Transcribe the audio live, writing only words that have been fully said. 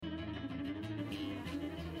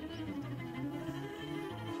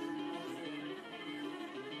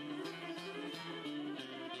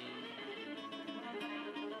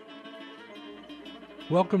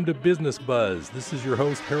Welcome to Business Buzz. This is your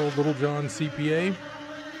host, Harold Littlejohn, CPA.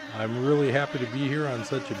 I'm really happy to be here on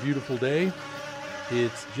such a beautiful day.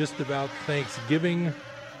 It's just about Thanksgiving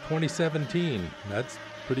 2017. That's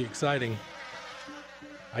pretty exciting.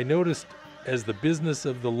 I noticed as the business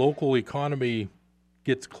of the local economy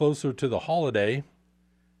gets closer to the holiday,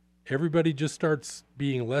 everybody just starts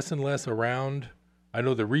being less and less around. I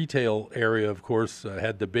know the retail area, of course,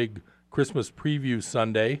 had the big Christmas preview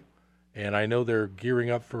Sunday, and I know they're gearing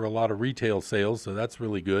up for a lot of retail sales, so that's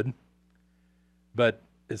really good. But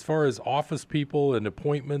as far as office people and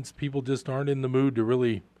appointments, people just aren't in the mood to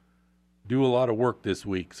really do a lot of work this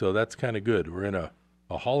week, so that's kind of good. We're in a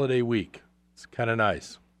holiday week. It's kind of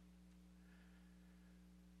nice.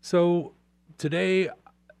 So today,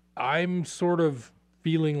 I'm sort of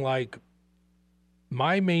feeling like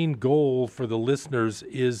my main goal for the listeners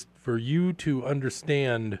is for you to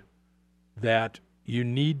understand that you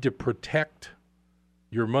need to protect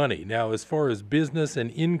your money. Now, as far as business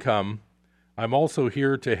and income, I'm also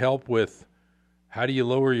here to help with how do you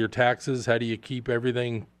lower your taxes? How do you keep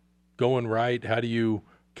everything going right? How do you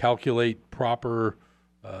calculate proper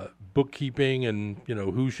bookkeeping and,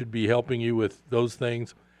 who should be helping you with those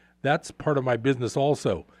things? That's part of my business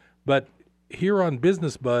also. But here on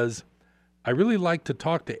Business Buzz, I really like to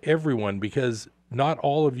talk to everyone because not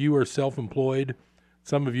all of you are self-employed.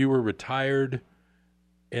 Some of you are retired.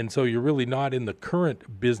 And so you're really not in the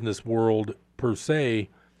current business world per se.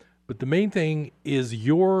 But the main thing is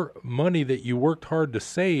your money that you worked hard to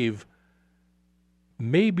save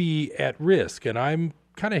may be at risk. And I'm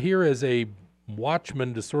kind of here as a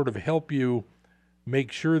watchman to sort of help you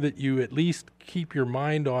make sure that you at least keep your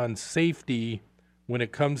mind on safety when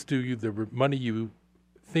it comes to the money you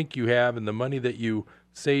think you have and the money that you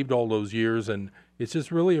saved all those years. And it's just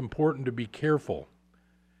really important to be careful.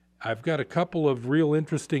 I've got a couple of real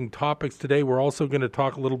interesting topics today. We're also going to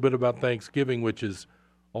talk a little bit about Thanksgiving, which is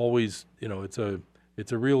always, it's a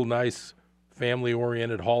real nice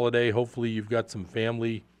family-oriented holiday. Hopefully you've got some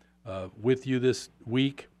family with you this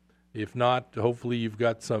week. If not, hopefully you've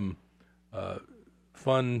got some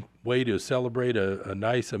fun way to celebrate a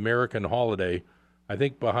nice American holiday. I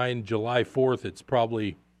think behind July 4th, it's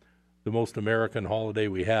probably the most American holiday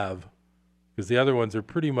we have because the other ones are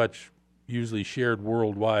pretty much usually shared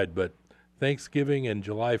worldwide, but Thanksgiving and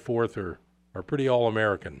July 4th are pretty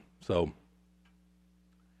all-American. So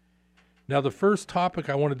now the first topic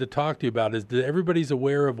I wanted to talk to you about is that everybody's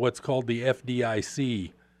aware of what's called the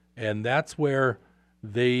FDIC, and that's where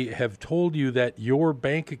they have told you that your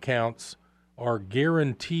bank accounts are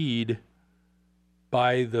guaranteed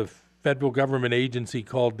by the federal government agency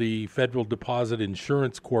called the Federal Deposit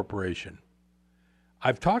Insurance Corporation.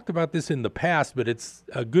 I've talked about this in the past, but it's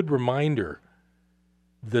a good reminder.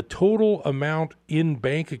 The total amount in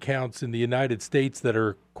bank accounts in the United States that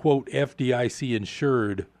are, quote, FDIC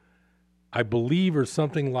insured, I believe are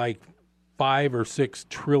something like $5 or $6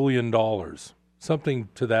 trillion, something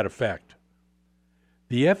to that effect.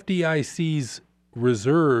 The FDIC's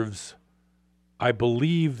reserves, I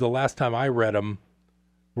believe the last time I read them,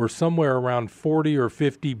 were somewhere around $40 or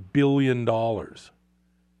 $50 billion.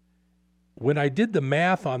 When I did the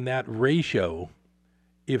math on that ratio,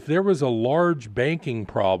 if there was a large banking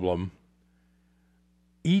problem,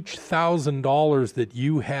 each $1,000 that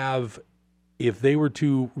you have, if they were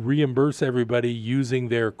to reimburse everybody using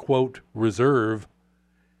their, quote, reserve,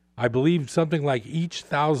 I believe something like each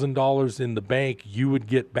 $1,000 in the bank, you would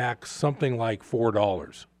get back something like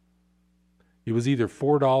 $4. It was either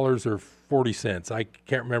 $4 or 40 cents. I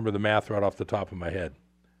can't remember the math right off the top of my head.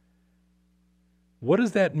 What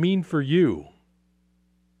does that mean for you?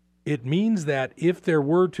 It means that if there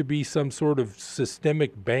were to be some sort of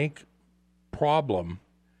systemic bank problem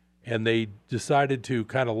and they decided to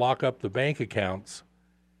kind of lock up the bank accounts,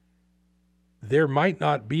 there might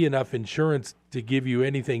not be enough insurance to give you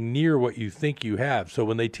anything near what you think you have. So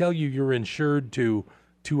when they tell you you're insured to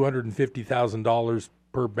 $250,000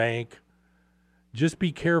 per bank, just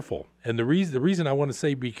be careful. And the reason I want to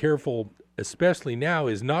say be careful, especially now,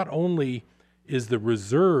 is not only is the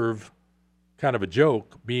reserve kind of a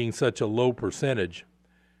joke, being such a low percentage,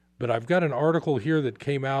 but I've got an article here that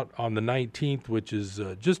came out on the 19th, which is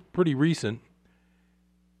just pretty recent.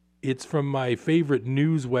 It's from my favorite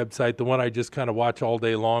news website, the one I just kind of watch all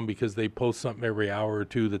day long because they post something every hour or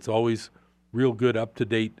two that's always real good,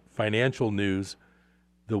 up-to-date financial news.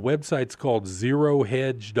 The website's called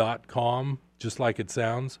zerohedge.com, just like it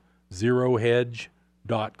sounds,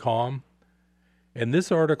 zerohedge.com. And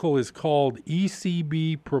this article is called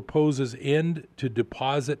ECB Proposes End to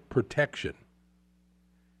Deposit Protection.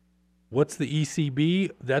 What's the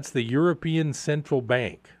ECB? That's the European Central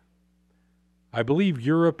Bank. I believe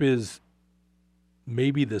Europe is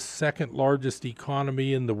maybe the second largest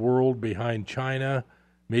economy in the world behind China,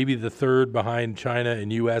 maybe the third behind China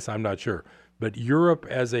and U.S., I'm not sure. But Europe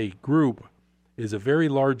as a group is a very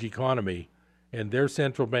large economy, and their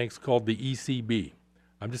central bank's called the ECB.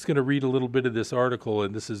 I'm just going to read a little bit of this article,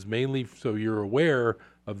 and this is mainly so you're aware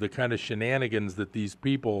of the kind of shenanigans that these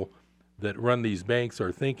people that run these banks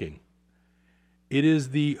are thinking. It is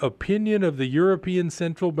the opinion of the European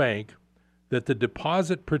Central Bank that the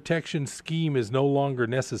deposit protection scheme is no longer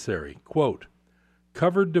necessary. Quote,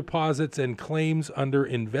 covered deposits and claims under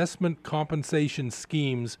investment compensation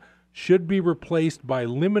schemes should be replaced by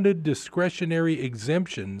limited discretionary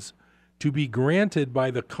exemptions to be granted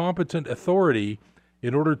by the competent authority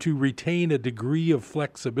in order to retain a degree of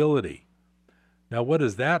flexibility. Now, what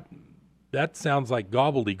is that? That sounds like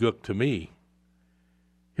gobbledygook to me.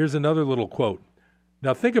 Here's another little quote.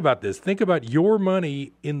 Now, think about this. Think about your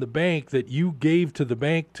money in the bank that you gave to the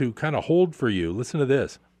bank to kind of hold for you. Listen to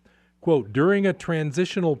this. Quote, during a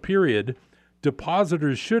transitional period,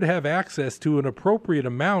 depositors should have access to an appropriate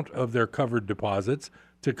amount of their covered deposits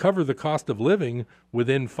to cover the cost of living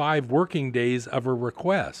within 5 working days of a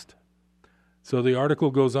request. So the article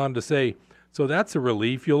goes on to say, so that's a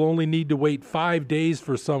relief. You'll only need to wait 5 days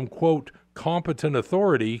for some, quote, competent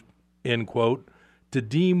authority, end quote, to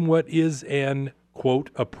deem what is an,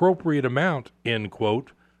 quote, appropriate amount, end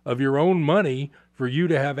quote, of your own money for you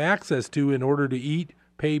to have access to in order to eat,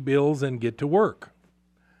 pay bills, and get to work.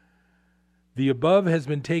 The above has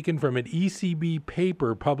been taken from an ECB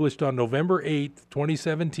paper published on November 8,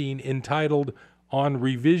 2017, entitled On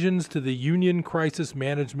Revisions to the Union Crisis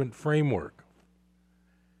Management Framework.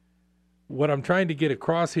 What I'm trying to get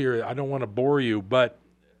across here, I don't want to bore you, but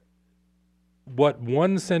what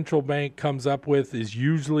one central bank comes up with is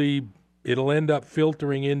usually it'll end up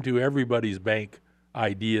filtering into everybody's bank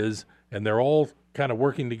ideas, and they're all kind of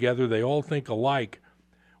working together. They all think alike.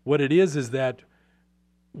 What it is that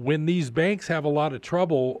when these banks have a lot of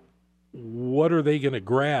trouble, what are they going to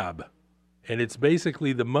grab? And it's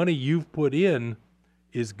basically the money you've put in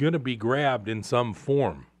is going to be grabbed in some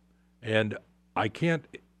form. And I can't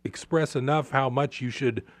express enough how much you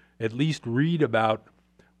should at least read about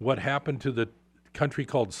what happened to the country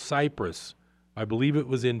called Cyprus. I believe it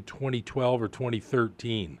was in 2012 or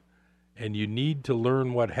 2013. And you need to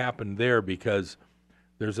learn what happened there because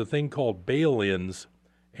there's a thing called bail-ins,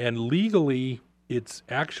 and legally it's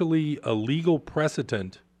actually a legal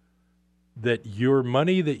precedent that your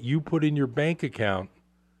money that you put in your bank account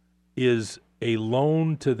is a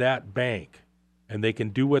loan to that bank, and they can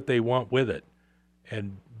do what they want with it.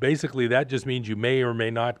 And basically that just means you may or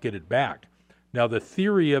may not get it back. Now, the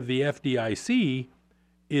theory of the FDIC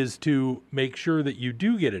is to make sure that you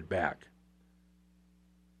do get it back.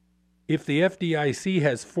 If the FDIC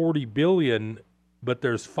has 40 billion, but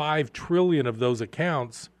there's 5 trillion of those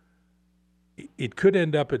accounts, it could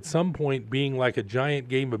end up at some point being like a giant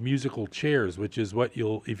game of musical chairs, which is what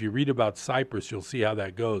if you read about Cyprus, you'll see how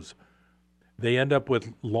that goes. They end up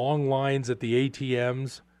with long lines at the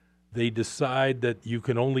ATMs. They decide that you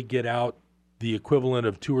can only get out the equivalent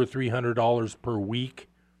of $200 or $300 per week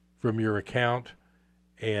from your account,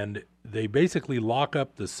 and they basically lock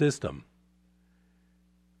up the system.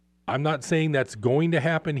 I'm not saying that's going to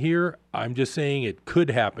happen here. I'm just saying it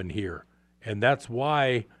could happen here, and that's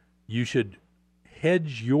why you should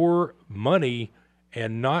hedge your money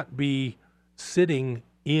and not be sitting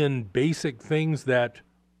in basic things that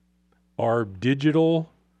are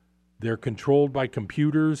digital. They're controlled by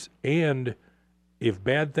computers, and if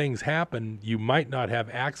bad things happen, you might not have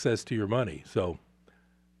access to your money. So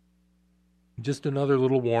just another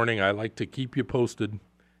little warning. I like to keep you posted,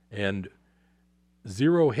 and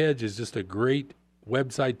Zero Hedge is just a great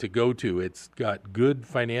website to go to. It's got good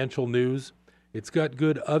financial news. It's got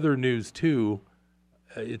good other news too.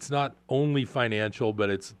 It's not only financial,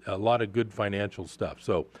 but it's a lot of good financial stuff.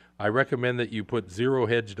 So I recommend that you put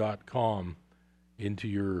zerohedge.com into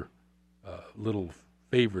your little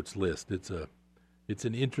favorites list. It's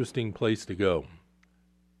an interesting place to go.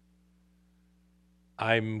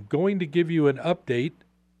 I'm going to give you an update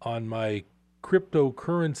on my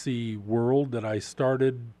cryptocurrency world that I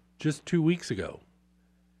started just 2 weeks ago.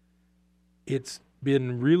 It's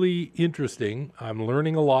been really interesting. I'm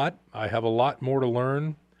learning a lot. I have a lot more to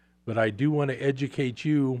learn, but I do want to educate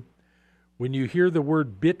you. When you hear the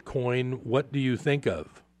word Bitcoin, what do you think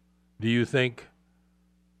of? Do you think,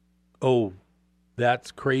 oh,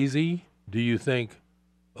 that's crazy? Do you think,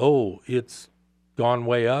 oh, it's gone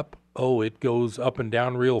way up? Oh, it goes up and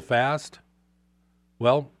down real fast?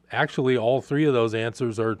 Well, actually, all 3 of those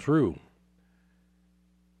answers are true.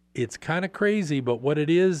 It's kind of crazy, but what it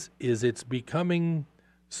is it's becoming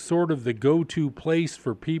sort of the go-to place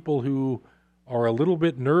for people who are a little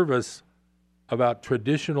bit nervous about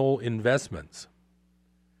traditional investments.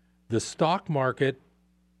 The stock market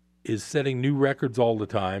is setting new records all the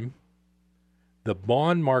time. The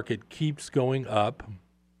bond market keeps going up,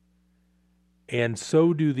 and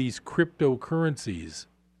so do these cryptocurrencies.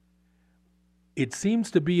 It seems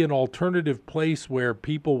to be an alternative place where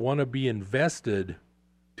people want to be invested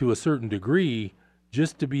to a certain degree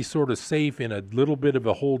just to be sort of safe in a little bit of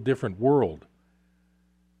a whole different world.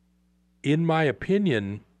 In my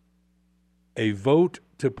opinion, a vote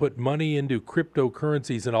to put money into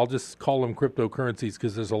cryptocurrencies, and I'll just call them cryptocurrencies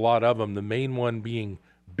because there's a lot of them, the main one being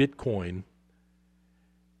Bitcoin,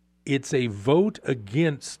 it's a vote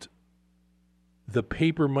against the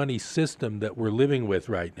paper money system that we're living with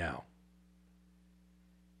right now.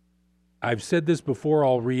 I've said this before,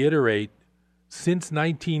 I'll reiterate. Since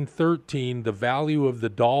 1913, the value of the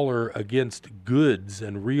dollar against goods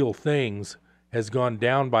and real things has gone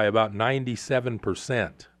down by about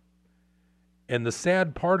 97%. And the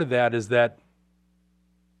sad part of that is that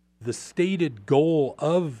the stated goal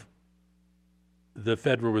of the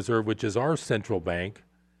Federal Reserve, which is our central bank,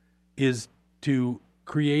 is to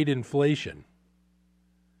create inflation.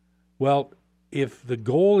 Well, if the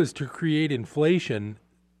goal is to create inflation,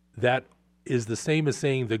 that is the same as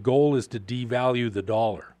saying the goal is to devalue the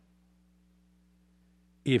dollar.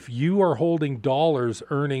 If you are holding dollars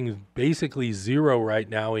earning basically zero right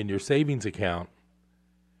now in your savings account,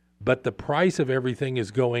 but the price of everything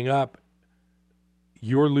is going up,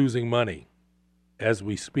 you're losing money as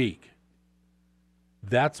we speak.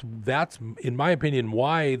 That's in my opinion,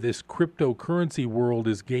 why this cryptocurrency world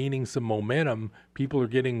is gaining some momentum. People are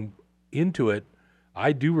getting into it.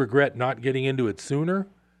 I do regret not getting into it sooner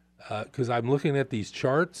because I'm looking at these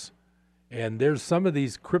charts, and there's some of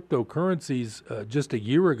these cryptocurrencies just a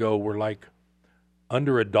year ago were like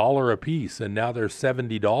under $1 a piece, and now they're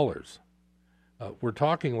 $70. We're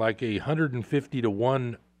talking like 150 to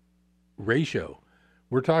 1 ratio.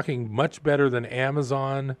 We're talking much better than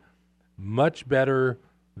Amazon, much better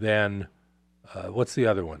than, what's the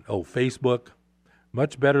other one? Oh, Facebook.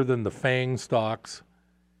 Much better than the FANG stocks.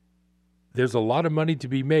 There's a lot of money to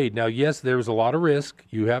be made. Now, yes, there's a lot of risk.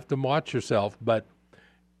 You have to watch yourself. But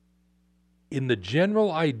in the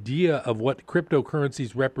general idea of what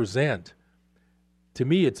cryptocurrencies represent, to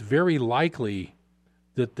me, it's very likely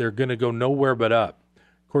that they're going to go nowhere but up.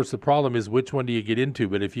 Of course, the problem is which one do you get into?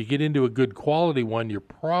 But if you get into a good quality one, you're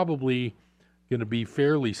probably going to be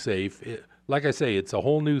fairly safe. Like I say, it's a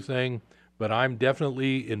whole new thing, but I'm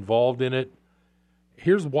definitely involved in it.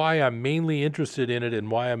 Here's why I'm mainly interested in it and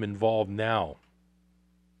why I'm involved now.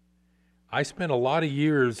 I spent a lot of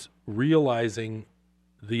years realizing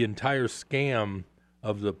the entire scam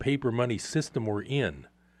of the paper money system we're in.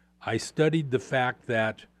 I studied the fact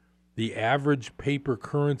that the average paper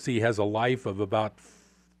currency has a life of about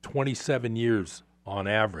 27 years on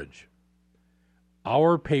average.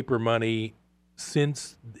 Our paper money,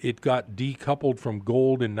 since it got decoupled from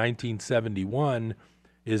gold in 1971,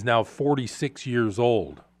 is now 46 years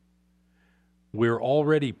old. We're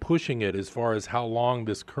already pushing it as far as how long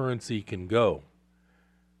this currency can go.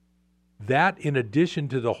 That, in addition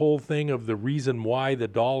to the whole thing of the reason why the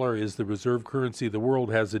dollar is the reserve currency of the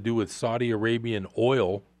world, has to do with Saudi Arabian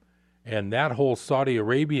oil, and that whole Saudi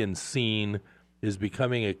Arabian scene is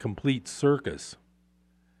becoming a complete circus.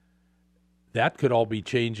 That could all be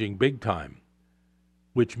changing big time,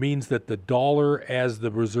 which means that the dollar as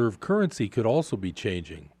the reserve currency could also be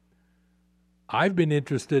changing. I've been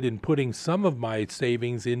interested in putting some of my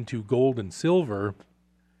savings into gold and silver,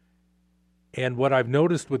 and what I've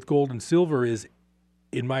noticed with gold and silver is,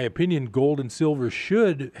 in my opinion, gold and silver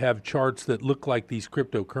should have charts that look like these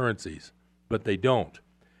cryptocurrencies, but they don't.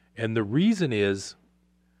 And the reason is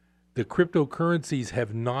the cryptocurrencies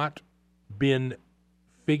have not been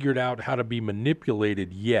figured out how to be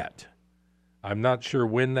manipulated yet. I'm not sure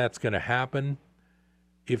when that's going to happen.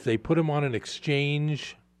 If they put them on an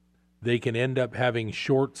exchange, they can end up having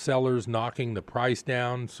short sellers knocking the price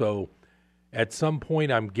down. So at some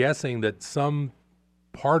point, I'm guessing that some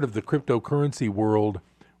part of the cryptocurrency world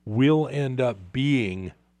will end up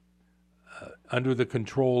being under the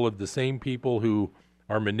control of the same people who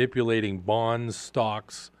are manipulating bonds,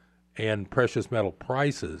 stocks, and precious metal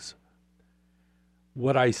prices.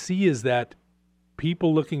 What I see is that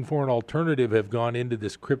people looking for an alternative have gone into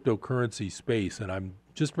this cryptocurrency space, and I'm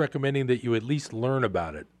just recommending that you at least learn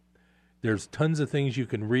about it. There's tons of things you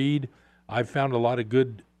can read. I've found a lot of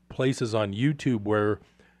good places on YouTube where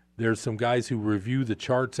there's some guys who review the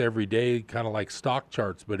charts every day, kind of like stock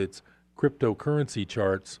charts, but it's cryptocurrency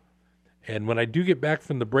charts. And when I do get back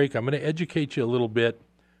from the break, I'm going to educate you a little bit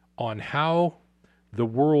on how the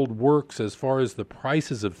world works as far as the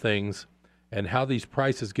prices of things and how these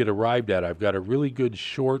prices get arrived at. I've got a really good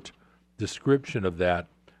short description of that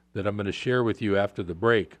I'm going to share with you after the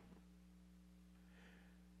break.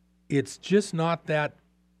 It's just not that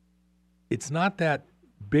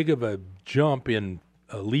big of a jump in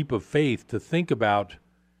a leap of faith to think about,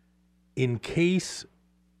 in case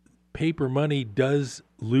paper money does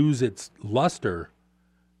lose its luster,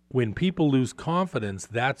 when people lose confidence,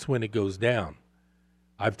 that's when it goes down.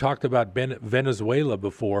 I've talked about Venezuela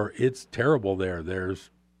before. It's terrible there.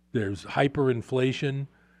 There's hyperinflation.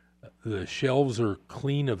 The shelves are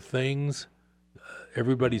clean of things.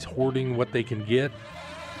 Everybody's hoarding what they can get.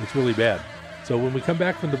 It's really bad. So when we come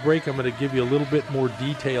back from the break, I'm going to give you a little bit more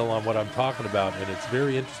detail on what I'm talking about, and it's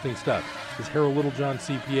very interesting stuff. This is Harold Littlejohn,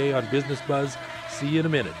 CPA, on Business Buzz. See you in a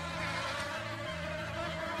minute.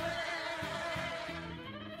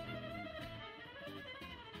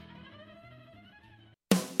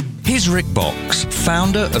 Here's Rick Box,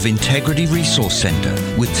 founder of Integrity Resource Center,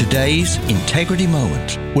 with today's Integrity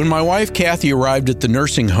Moment. When my wife Kathy arrived at the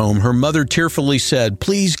nursing home, her mother tearfully said,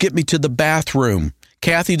 "Please get me to the bathroom."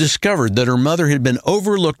 Kathy discovered that her mother had been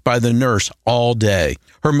overlooked by the nurse all day.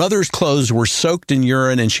 Her mother's clothes were soaked in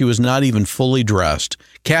urine and she was not even fully dressed.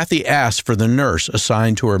 Kathy asked for the nurse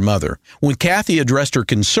assigned to her mother. When Kathy addressed her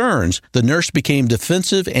concerns, the nurse became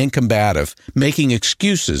defensive and combative, making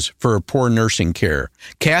excuses for her poor nursing care.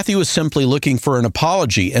 Kathy was simply looking for an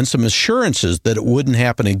apology and some assurances that it wouldn't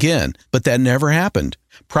happen again, but that never happened.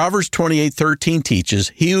 Proverbs 28:13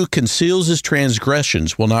 teaches, "He who conceals his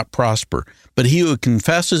transgressions will not prosper, but he who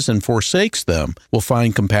confesses and forsakes them will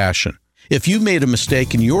find compassion." If you've made a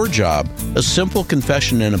mistake in your job, a simple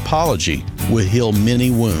confession and apology will heal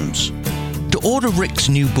many wounds. To order Rick's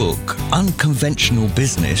new book, Unconventional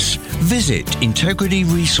Business, visit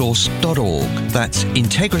integrityresource.org. That's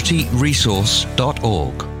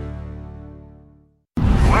integrityresource.org.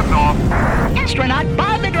 Astronaut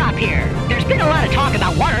Bob the Drop here. There's been a lot of talk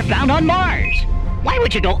about water found on Mars. Why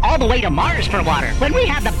would you go all the way to Mars for water when we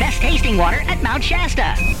have the best tasting water at Mount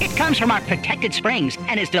Shasta? It comes from our protected springs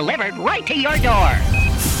and is delivered right to your door.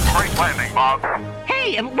 Great landing, Bob.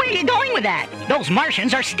 Hey, where are you going with that? Those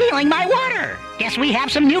Martians are stealing my water. Guess we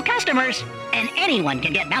have some new customers. And anyone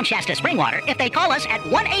can get Mount Shasta spring water if they call us at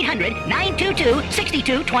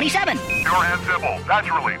 1-800-922-6227. Pure and simple.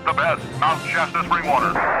 Naturally, the best. Mount Shasta spring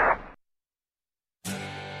water.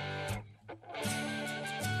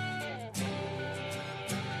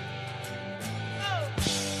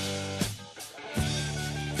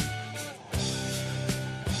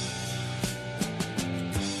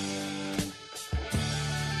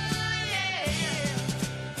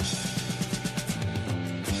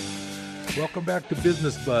 Welcome back to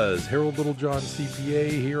Business Buzz. Harold Littlejohn, CPA,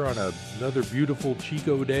 here on another beautiful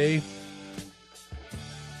Chico day.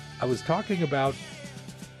 I was talking about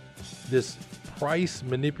this price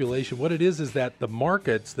manipulation. What it is that the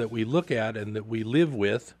markets that we look at and that we live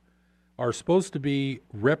with are supposed to be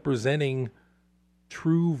representing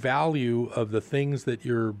true value of the things that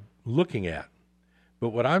you're looking at. But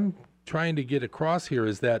what I'm trying to get across here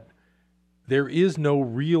is that there is no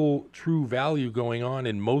real true value going on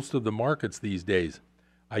in most of the markets these days.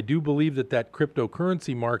 I do believe that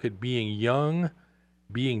cryptocurrency market, being young,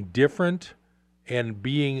 being different, and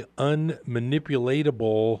being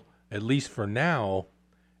unmanipulatable, at least for now,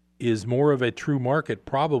 is more of a true market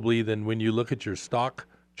probably than when you look at your stock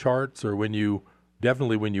charts or when you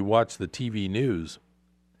watch the TV news.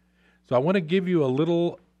 So I want to give you a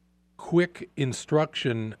little quick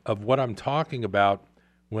instruction of what I'm talking about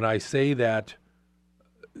when I say that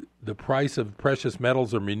the price of precious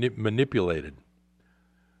metals are manipulated.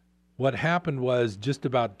 What happened was just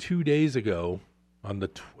about 2 days ago,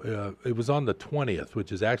 it was on the 20th,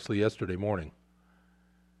 which is actually yesterday morning,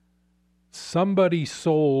 somebody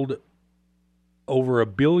sold over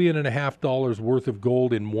 $1.5 billion worth of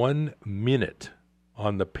gold in 1 minute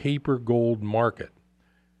on the paper gold market.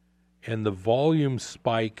 And the volume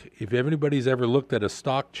spike, if anybody's ever looked at a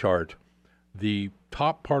stock chart, the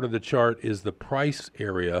top part of the chart is the price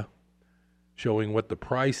area, showing what the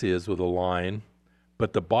price is with a line,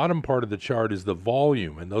 but the bottom part of the chart is the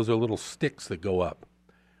volume, and those are little sticks that go up.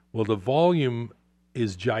 Well, the volume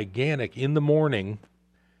is gigantic in the morning,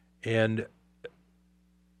 and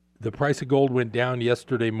the price of gold went down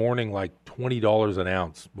yesterday morning like $20 an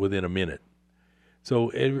ounce within a minute. So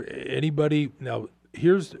anybody, now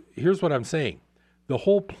here's what I'm saying. The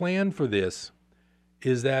whole plan for this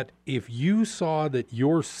is that if you saw that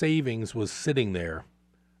your savings was sitting there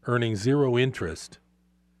earning zero interest,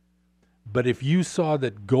 But if you saw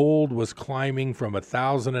that gold was climbing from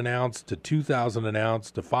 1,000 an ounce to 2,000 an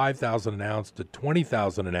ounce to 5,000 an ounce to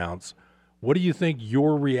 20,000 an ounce, what do you think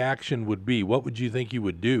your reaction would be? What would you think you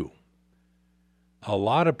would do? A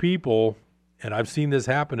lot of people, and I've seen this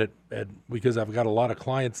happen because I've got a lot of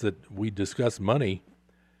clients that we discuss money.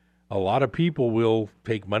 A lot of people will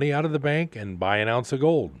take money out of the bank and buy an ounce of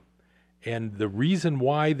gold. And the reason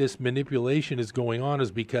why this manipulation is going on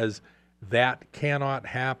is because that cannot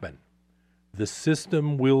happen. The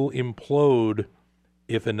system will implode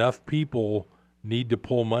if enough people need to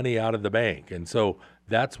pull money out of the bank. And so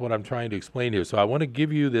that's what I'm trying to explain here. So I want to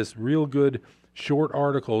give you this real good short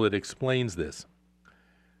article that explains this.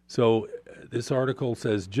 So this article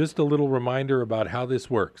says, just a little reminder about how this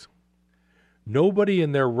works. Nobody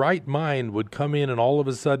in their right mind would come in and all of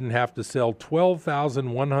a sudden have to sell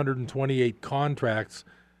 12,128 contracts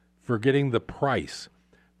for getting the price.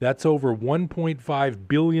 That's over $1.5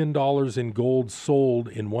 billion in gold sold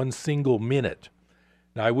in one single minute.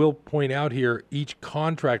 Now, I will point out here, each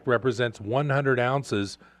contract represents 100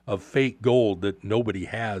 ounces of fake gold that nobody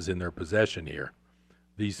has in their possession here.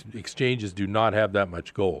 These exchanges do not have that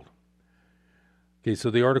much gold. Okay,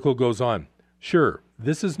 so the article goes on. Sure,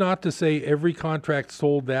 this is not to say every contract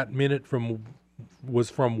sold that minute was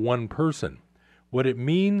from one person. What it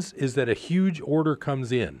means is that a huge order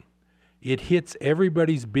comes in. It hits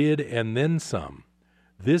everybody's bid and then some.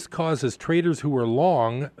 This causes traders who are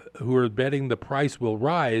long, who are betting the price will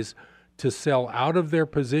rise, to sell out of their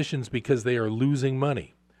positions because they are losing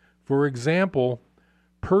money. For example,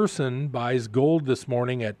 Person buys gold this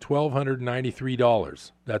morning at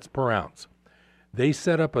 $1,293. That's per ounce. They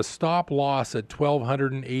set up a stop loss at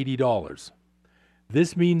 $1,280.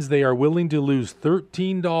 This means they are willing to lose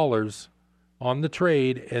 $13 on the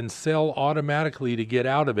trade and sell automatically to get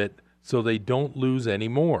out of it so they don't lose any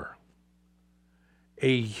more.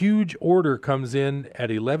 A huge order comes in at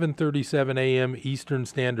 11:37 a.m. Eastern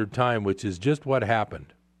Standard Time, which is just what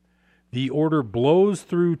happened. The order blows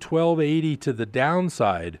through 1280 to the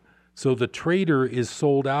downside, so the trader is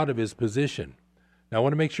sold out of his position. Now, I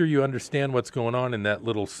want to make sure you understand what's going on in that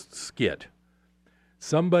little skit.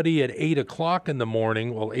 Somebody at 8 o'clock in the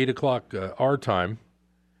morning, 8 o'clock our time,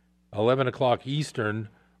 11 o'clock Eastern,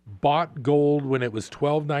 bought gold when it was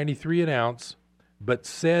 $1,293 an ounce, but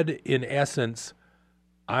said, in essence,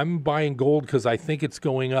 I'm buying gold because I think it's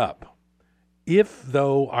going up. If,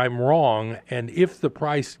 though, I'm wrong, and if the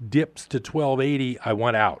price dips to $1,280, I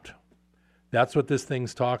want out. That's what this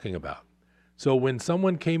thing's talking about. So when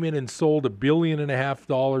someone came in and sold $1.5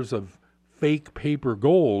 billion of fake paper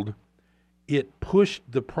gold, it pushed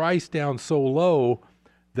the price down so low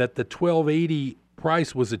that the $1,280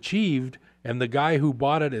 price was achieved, and the guy who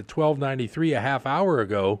bought it at $1,293 a half hour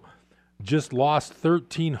ago just lost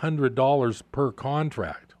 $1,300 per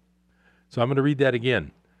contract. So I'm going to read that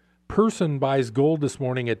again. Person buys gold this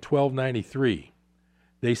morning at $1,293.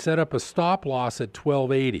 They set up a stop loss at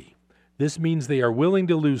 $1,280. This means they are willing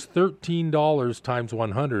to lose $13 times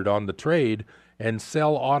 100 on the trade and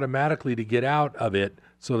sell automatically to get out of it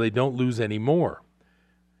so they don't lose any more.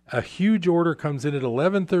 A huge order comes in at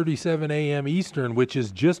 11:37 a.m. Eastern, which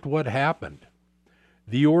is just what happened.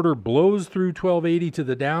 The order blows through 1280 to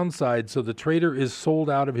the downside, so the trader is sold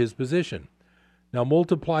out of his position. Now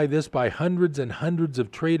multiply this by hundreds and hundreds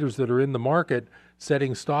of traders that are in the market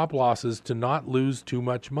setting stop losses to not lose too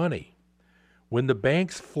much money. When the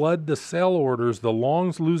banks flood the sell orders, the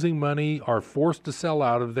longs losing money are forced to sell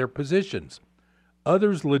out of their positions.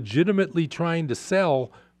 Others legitimately trying to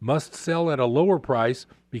sell must sell at a lower price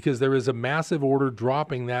because there is a massive order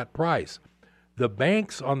dropping that price. The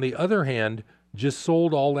banks, on the other hand, just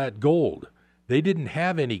sold all that gold. They didn't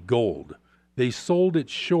have any gold. They sold it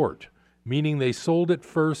short, meaning they sold it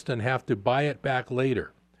first and have to buy it back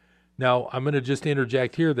later. Now, I'm going to just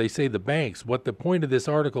interject here. They say the banks. What the point of this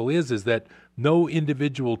article is that no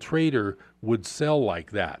individual trader would sell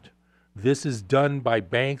like that. This is done by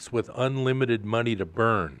banks with unlimited money to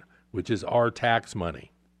burn, which is our tax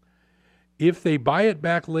money. If they buy it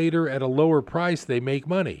back later at a lower price, they make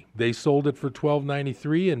money. They sold it for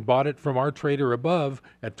 $1,293 and bought it from our trader above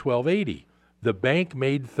at $1,280. The bank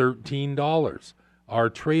made $13. Our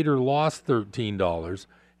trader lost $13.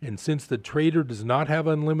 And since the trader does not have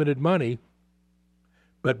unlimited money,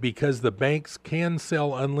 but because the banks can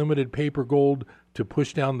sell unlimited paper gold to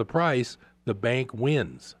push down the price, the bank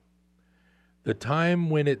wins. The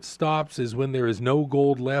time when it stops is when there is no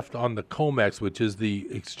gold left on the COMEX, which is the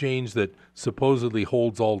exchange that supposedly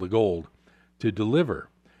holds all the gold, to deliver.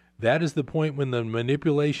 That is the point when the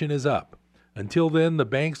manipulation is up. Until then, the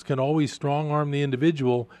banks can always strong-arm the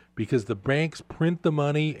individual because the banks print the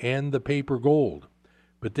money and the paper gold.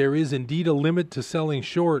 but there is indeed a limit to selling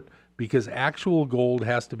short because actual gold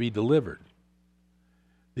has to be delivered.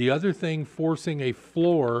 The other thing forcing a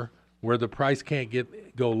floor where the price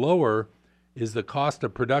can't go lower is the cost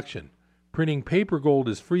of production. Printing paper gold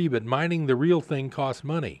is free, but mining the real thing costs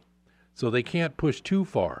money. So they can't push too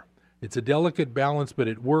far. It's a delicate balance, but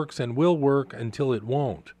it works and will work until it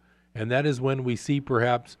won't. And that is when we see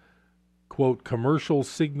perhaps, quote, commercial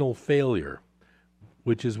signal failure,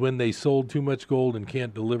 which is when they sold too much gold and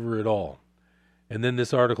can't deliver it all. And then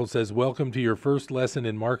this article says, welcome to your first lesson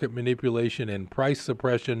in market manipulation and price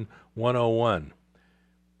suppression 101.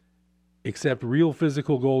 Except real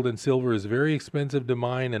physical gold and silver is very expensive to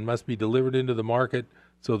mine and must be delivered into the market,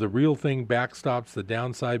 so the real thing backstops the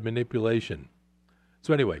downside manipulation.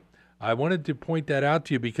 So anyway, I wanted to point that out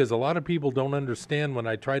to you because a lot of people don't understand when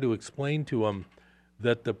I try to explain to them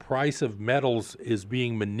that the price of metals is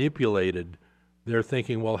being manipulated. They're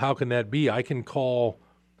thinking, well, how can that be? I can call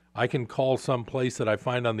some place that I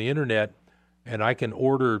find on the internet and I can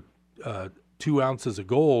order 2 ounces of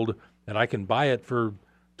gold and I can buy it for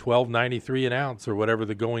 $12.93 an ounce or whatever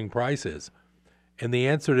the going price is. And the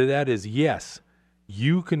answer to that is yes.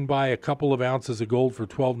 You can buy a couple of ounces of gold for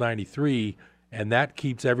 $12.93, and that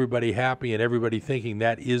keeps everybody happy and everybody thinking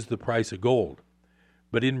that is the price of gold.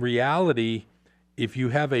 But in reality, if you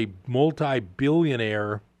have a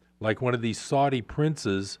multi-billionaire like one of these Saudi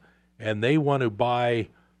princes and they want to buy,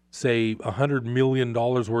 say, $100 million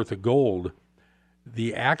worth of gold,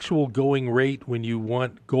 the actual going rate when you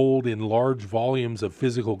want gold in large volumes of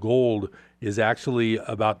physical gold is actually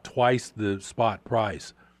about twice the spot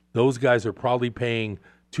price. Those guys are probably paying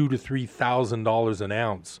 $2,000 to $3,000 an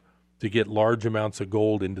ounce to get large amounts of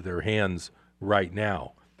gold into their hands right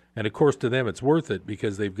now. And of course, to them, it's worth it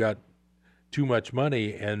because they've got too much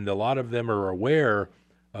money, and a lot of them are aware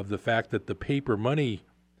of the fact that the paper money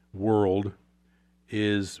world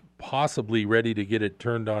is possibly ready to get it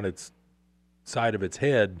turned on its side of its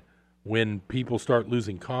head when people start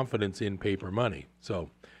losing confidence in paper money. So,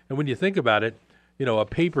 and when you think about it, a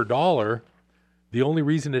paper dollar, the only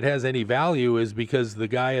reason it has any value is because the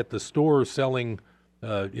guy at the store selling,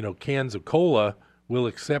 cans of cola will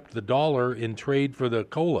accept the dollar in trade for the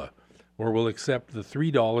cola, or will accept the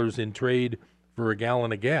 $3 in trade for a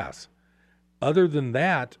gallon of gas. Other than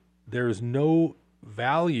that, there's no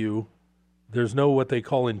value. There's no what they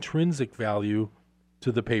call intrinsic value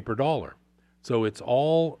to the paper dollar. So it's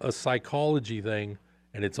all a psychology thing,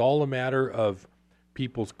 and it's all a matter of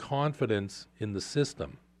people's confidence in the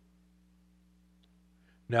system.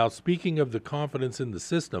 Now, speaking of the confidence in the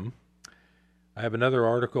system, I have another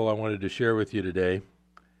article I wanted to share with you today.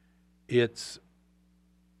 It's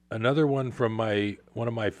another one from one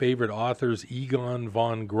of my favorite authors, Egon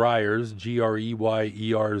von Greyerz,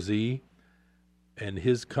 Greyerz, and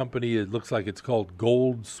his company, it looks like it's called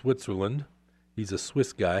Gold Switzerland. He's a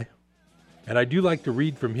Swiss guy. And I do like to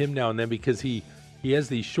read from him now and then because he has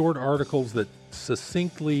these short articles that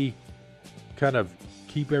succinctly kind of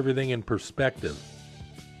keep everything in perspective.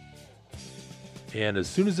 And as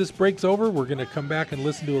soon as this breaks over, we're going to come back and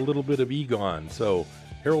listen to a little bit of Egon. So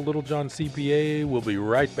Harold Littlejohn, CPA, will be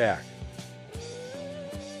right back.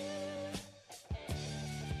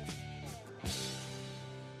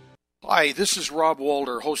 Hi, this is Rob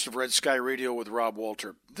Walter, host of Red Sky Radio with Rob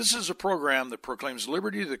Walter. This is a program that proclaims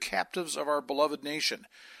liberty to the captives of our beloved nation,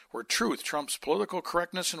 where truth trumps political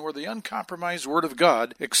correctness and where the uncompromised Word of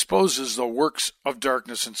God exposes the works of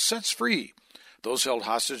darkness and sets free those held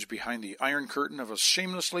hostage behind the iron curtain of a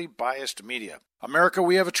shamelessly biased media. America,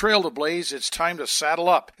 we have a trail to blaze. It's time to saddle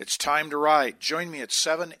up. It's time to ride. Join me at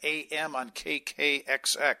 7 a.m. on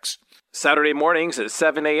KKXX. Saturday mornings at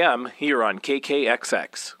 7 a.m. here on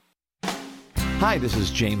KKXX. Hi, this is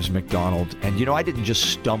James McDonald, and I didn't just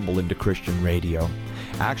stumble into Christian radio.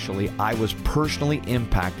 Actually, I was personally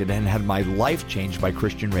impacted and had my life changed by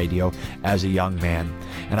Christian radio as a young man,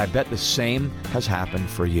 and I bet the same has happened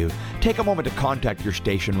for you. Take a moment to contact your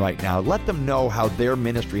station right now. Let them know how their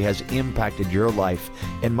ministry has impacted your life,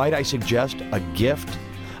 and might I suggest a gift,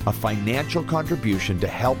 a financial contribution to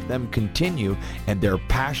help them continue in their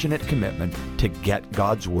passionate commitment to get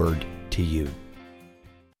God's Word to you.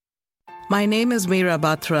 My name is Meera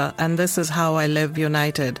Batra, and this is How I Live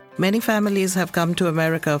United. Many families have come to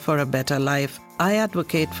America for a better life. I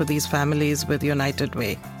advocate for these families with United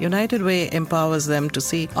Way. United Way empowers them to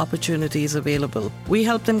see opportunities available. We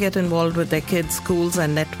help them get involved with their kids' schools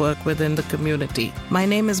and network within the community. My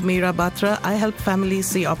name is Meera Batra. I help families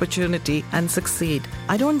see opportunity and succeed.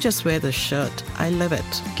 I don't just wear the shirt, I live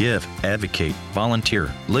it. Give, advocate, volunteer,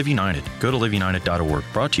 Live United. Go to liveunited.org.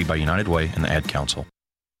 Brought to you by United Way and the Ad Council.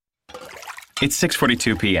 It's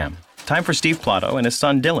 6:42 p.m. time for Steve Plato and his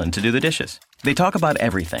son Dylan to do the dishes. They talk about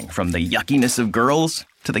everything from the yuckiness of girls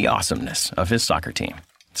to the awesomeness of his soccer team.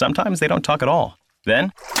 Sometimes they don't talk at all.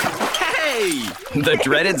 Then, hey! The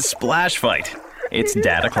dreaded splash fight. It's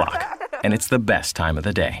Dad O'Clock, and it's the best time of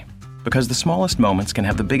the day. Because the smallest moments can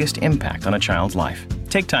have the biggest impact on a child's life.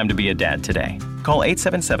 Take time to be a dad today. Call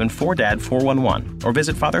 877-4DAD-411 or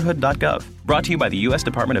visit fatherhood.gov. Brought to you by the U.S.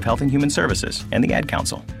 Department of Health and Human Services and the Ad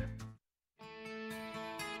Council.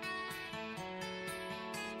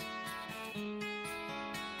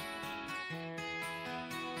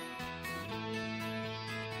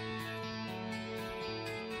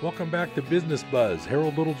 Welcome back to Business Buzz.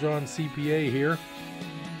 Harold Littlejohn, CPA here.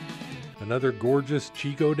 Another gorgeous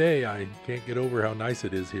Chico day. I can't get over how nice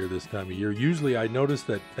it is here this time of year. Usually I notice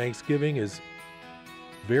that Thanksgiving is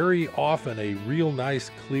very often a real nice,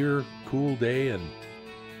 clear, cool day and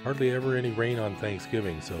hardly ever any rain on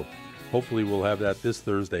Thanksgiving. So hopefully we'll have that this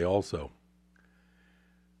Thursday also.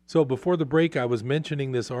 So before the break, I was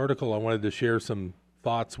mentioning this article. I wanted to share some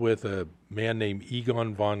thoughts with a man named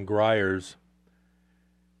Egon von Greyerz.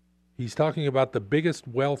 He's talking about the biggest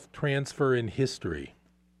wealth transfer in history.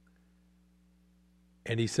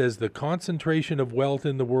 And he says the concentration of wealth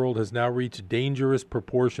in the world has now reached dangerous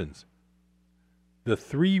proportions. The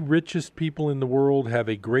 3 richest people in the world have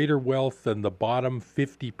a greater wealth than the bottom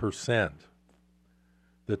 50%.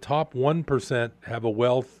 The top 1% have a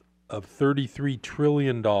wealth of $33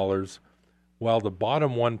 trillion, while the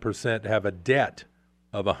bottom 1% have a debt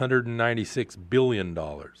of $196 billion.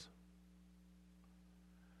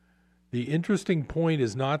 The interesting point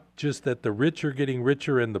is not just that the rich are getting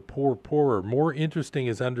richer and the poor poorer. More interesting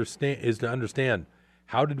is to understand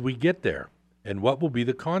how did we get there and what will be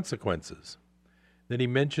the consequences. Then he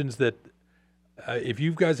mentions that if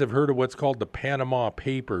you guys have heard of what's called the Panama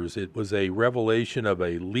Papers, it was a revelation of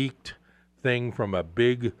a leaked thing from a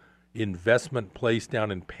big investment place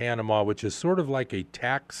down in Panama, which is sort of like a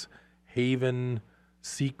tax haven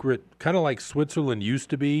secret, kind of like Switzerland used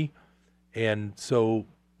to be. And so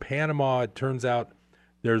Panama, it turns out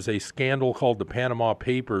there's a scandal called the Panama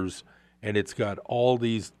Papers, and it's got all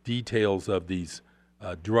these details of these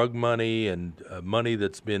drug money and money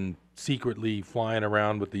that's been secretly flying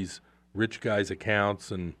around with these rich guys' accounts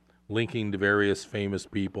and linking to various famous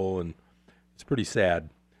people, and it's pretty sad.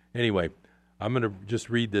 Anyway, I'm going to just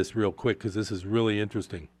read this real quick because this is really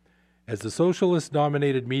interesting. As the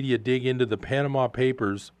socialist-dominated media dig into the Panama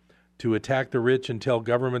Papers to attack the rich and tell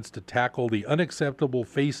governments to tackle the unacceptable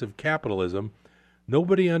face of capitalism,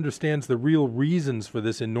 nobody understands the real reasons for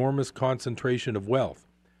this enormous concentration of wealth.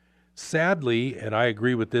 Sadly, and I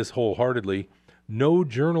agree with this wholeheartedly, no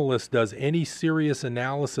journalist does any serious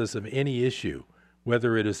analysis of any issue,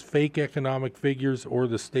 whether it is fake economic figures or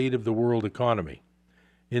the state of the world economy.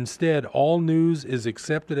 Instead, all news is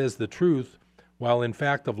accepted as the truth, while in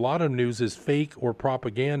fact a lot of news is fake or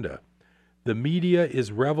propaganda. The media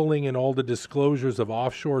is reveling in all the disclosures of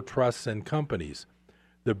offshore trusts and companies.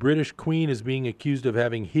 The British Queen is being accused of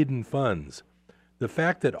having hidden funds. The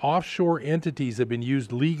fact that offshore entities have been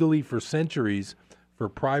used legally for centuries for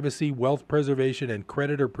privacy, wealth preservation, and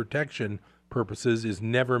creditor protection purposes is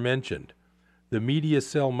never mentioned. The media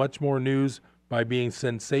sell much more news by being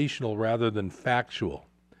sensational rather than factual.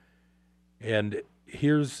 And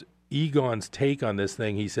here's Egon's take on this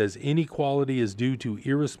thing. He says inequality is due to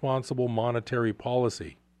irresponsible monetary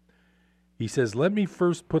policy. He says, let me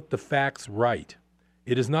first put the facts right.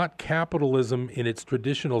 It is not capitalism in its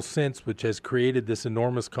traditional sense which has created this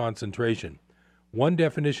enormous concentration. One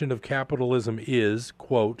definition of capitalism is,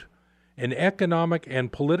 quote, an economic and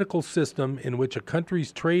political system in which a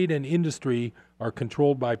country's trade and industry are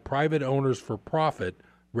controlled by private owners for profit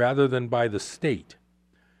rather than by the state.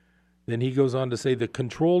 Then he goes on to say the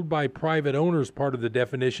controlled by private owners part of the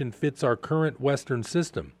definition fits our current Western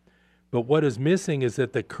system. But what is missing is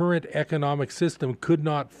that the current economic system could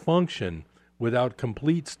not function without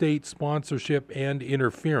complete state sponsorship and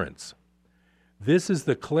interference. This is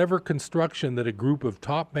the clever construction that a group of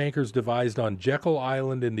top bankers devised on Jekyll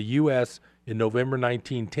Island in the U.S. in November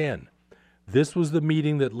 1910. This was the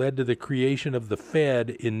meeting that led to the creation of the Fed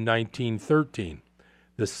in 1913.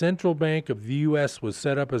 The central bank of the U.S. was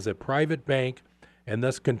set up as a private bank and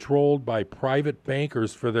thus controlled by private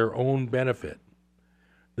bankers for their own benefit.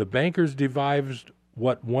 The bankers devised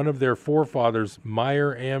what one of their forefathers,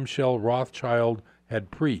 Meyer Amschel Rothschild,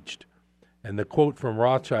 had preached. And the quote from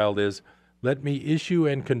Rothschild is, "Let me issue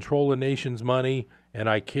and control a nation's money, and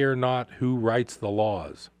I care not who writes the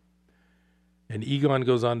laws." And Egon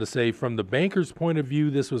goes on to say, from the bankers' point of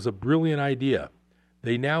view, this was a brilliant idea.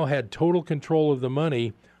 They now had total control of the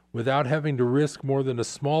money without having to risk more than a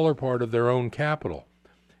smaller part of their own capital.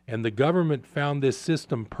 and the government found this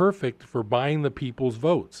system perfect for buying the people's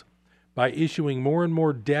votes. By issuing more and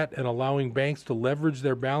more debt and allowing banks to leverage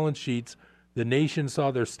their balance sheets, the nation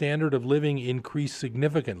saw their standard of living increase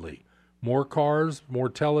significantly. More cars, more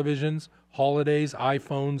televisions, holidays,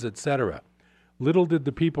 iPhones, etc. Little did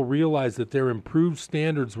the people realize that their improved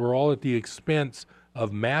standards were all at the expense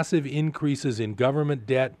of massive increases in government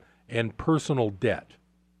debt and personal debt.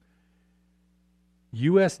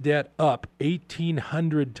 U.S. debt up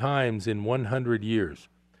 1,800 times in 100 years.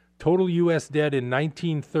 Total U.S. debt in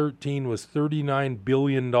 1913 was $39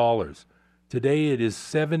 billion. Today it is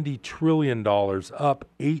 $70 trillion, up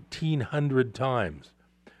 1,800 times.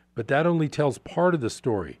 But that only tells part of the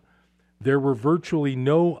story. There were virtually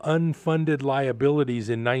no unfunded liabilities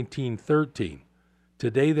in 1913.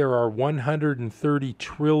 Today there are $130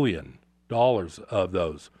 trillion of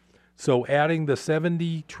those. So adding the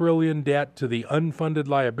 $70 trillion debt to the unfunded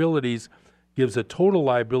liabilities gives a total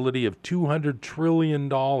liability of $200 trillion.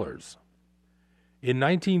 In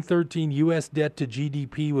 1913, U.S. debt to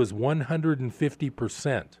GDP was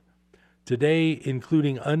 150%. Today,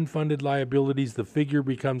 including unfunded liabilities, the figure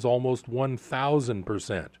becomes almost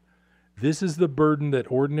 1,000%. This is the burden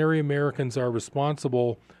that ordinary Americans are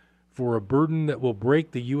responsible for, a burden that will break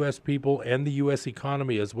the U.S. people and the U.S.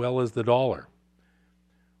 economy as well as the dollar.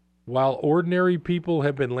 While ordinary people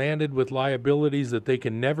have been landed with liabilities that they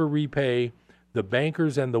can never repay, the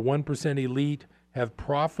bankers and the 1% elite have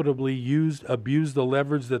profitably abused the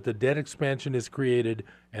leverage that the debt expansion has created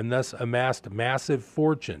and thus amassed massive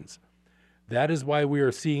fortunes. That is why we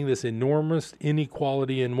are seeing this enormous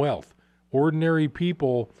inequality in wealth. Ordinary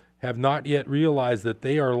people have not yet realized that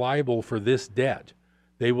they are liable for this debt.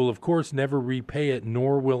 They will, of course, never repay it,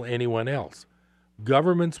 nor will anyone else.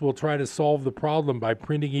 Governments will try to solve the problem by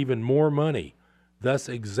printing even more money, thus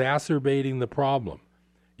exacerbating the problem.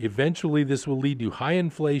 Eventually, this will lead to high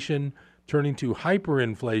inflation, turning to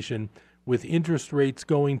hyperinflation, with interest rates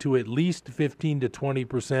going to at least 15 to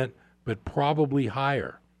 20%, but probably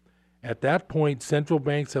higher. At that point, central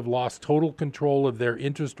banks have lost total control of their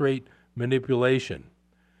interest rate manipulation.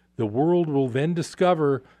 The world will then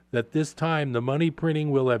discover that this time the money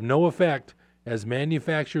printing will have no effect, as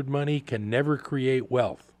manufactured money can never create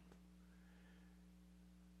wealth.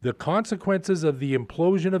 The consequences of the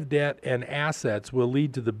implosion of debt and assets will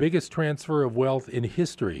lead to the biggest transfer of wealth in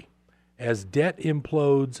history. As debt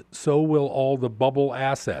implodes, so will all the bubble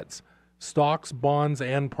assets. Stocks, bonds,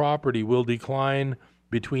 and property will decline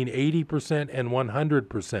between 80% and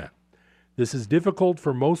 100%. This is difficult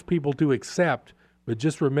for most people to accept, but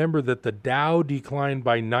just remember that the Dow declined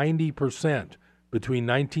by 90% between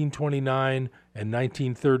 1929 and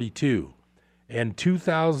 1932. And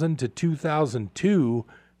 2000 to 2002,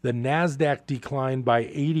 the NASDAQ declined by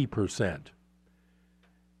 80%.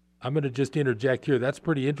 I'm going to just interject here. That's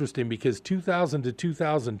pretty interesting because 2000 to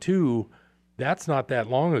 2002, that's not that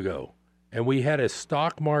long ago. And we had a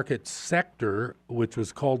stock market sector, which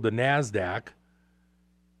was called the NASDAQ,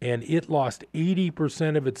 and it lost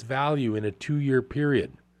 80% of its value in a 2-year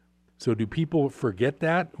period. So do people forget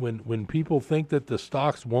that? When people think that the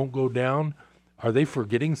stocks won't go down, are they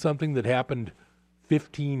forgetting something that happened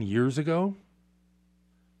 15 years ago?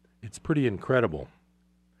 It's pretty incredible.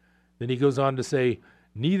 Then he goes on to say,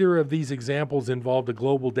 neither of these examples involved a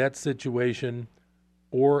global debt situation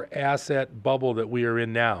or asset bubble that we are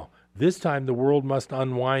in now. This time the world must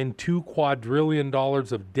unwind $2 quadrillion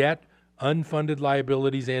of debt, unfunded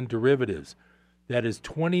liabilities, and derivatives. That is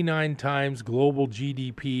 29 times global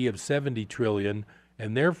GDP of 70 trillion,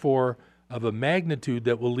 and therefore of a magnitude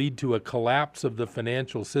that will lead to a collapse of the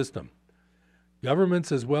financial system.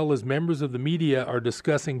 Governments as well as members of the media are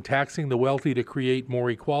discussing taxing the wealthy to create more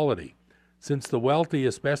equality. Since the wealthy,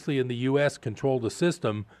 especially in the U.S., control the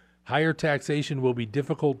system, higher taxation will be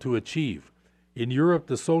difficult to achieve. In Europe,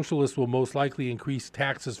 the socialists will most likely increase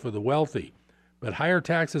taxes for the wealthy, but higher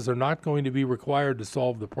taxes are not going to be required to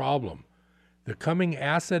solve the problem. The coming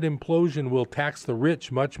asset implosion will tax the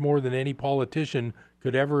rich much more than any politician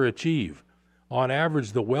could ever achieve. On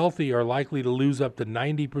average, the wealthy are likely to lose up to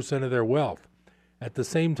 90% of their wealth. At the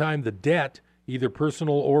same time, the debt, either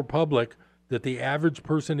personal or public, that the average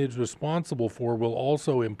person is responsible for will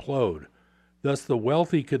also implode. Thus, the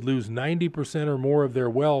wealthy could lose 90% or more of their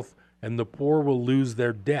wealth, and the poor will lose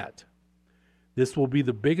their debt. This will be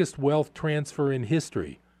the biggest wealth transfer in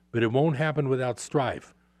history, but it won't happen without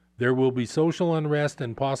strife. There will be social unrest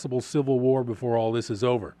and possible civil war before all this is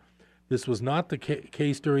over. This was not the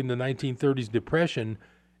case during the 1930s Depression,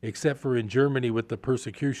 except for in Germany with the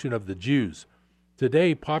persecution of the Jews.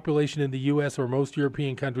 Today, population in the U.S. or most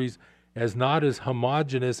European countries is not as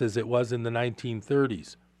homogeneous as it was in the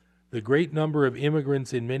 1930s. The great number of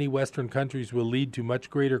immigrants in many Western countries will lead to much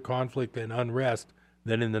greater conflict and unrest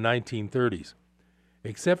than in the 1930s.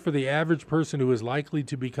 Except for the average person who is likely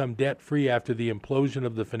to become debt-free after the implosion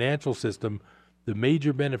of the financial system, the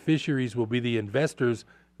major beneficiaries will be the investors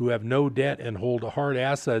who have no debt and hold hard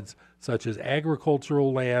assets such as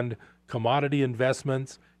agricultural land, commodity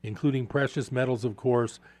investments, including precious metals, of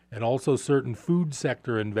course, and also certain food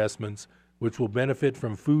sector investments, which will benefit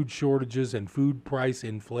from food shortages and food price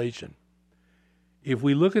inflation. If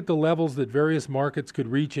we look at the levels that various markets could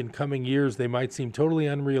reach in coming years, they might seem totally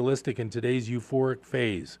unrealistic in today's euphoric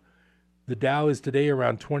phase. The Dow is today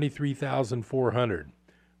around 23,400.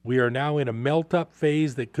 We are now in a melt-up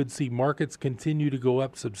phase that could see markets continue to go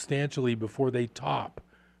up substantially before they top,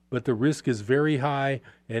 but the risk is very high,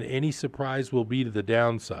 and any surprise will be to the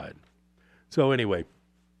downside. So anyway,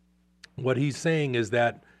 what he's saying is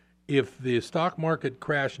that if the stock market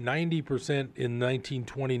crashed 90% in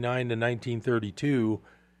 1929 to 1932,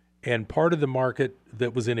 and part of the market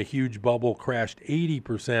that was in a huge bubble crashed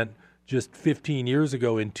 80% just 15 years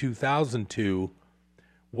ago in 2002,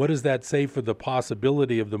 what does that say for the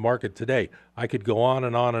possibility of the market today? I could go on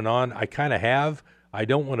and on and on. I kind of have. I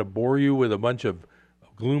don't want to bore you with a bunch of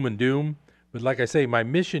gloom and doom. But like I say, my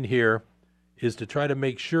mission here is to try to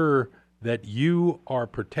make sure that you are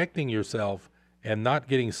protecting yourself and not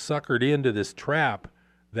getting suckered into this trap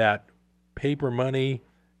that paper money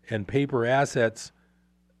and paper assets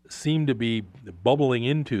seem to be bubbling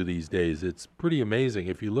into these days. It's pretty amazing.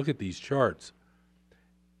 If you look at these charts,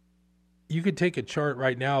 you could take a chart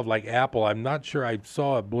right now of like Apple. I'm not sure. I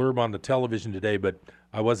saw a blurb on the television today, but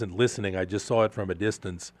I wasn't listening. I just saw it from a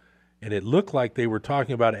distance. And it looked like they were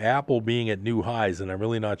talking about Apple being at new highs, and I'm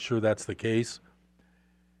really not sure that's the case.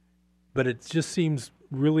 But it just seems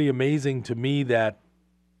really amazing to me that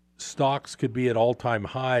stocks could be at all-time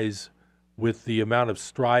highs with the amount of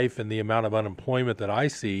strife and the amount of unemployment that I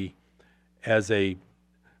see as a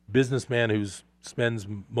businessman who spends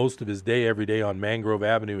most of his day every day on Mangrove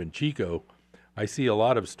Avenue in Chico. I see a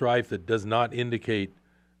lot of strife that does not indicate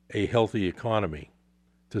a healthy economy,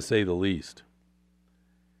 to say the least.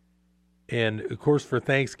 And, of course, for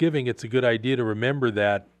Thanksgiving, it's a good idea to remember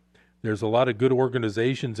that there's a lot of good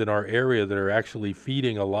organizations in our area that are actually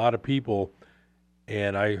feeding a lot of people.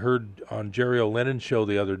 And I heard on Jerry O'Lennon's show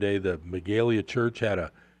the other day, the Magalia Church had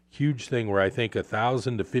a huge thing where I think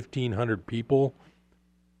 1,000 to 1,500 people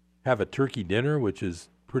have a turkey dinner, which is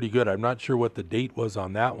pretty good. I'm not sure what the date was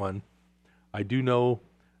on that one. I do know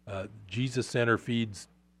Jesus Center feeds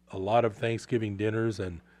a lot of Thanksgiving dinners,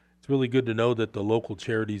 and it's really good to know that the local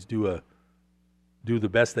charities do the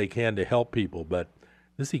best they can to help people. But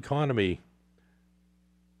this economy,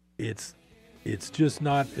 it's just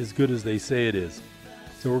not as good as they say it is.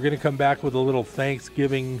 So we're going to come back with a little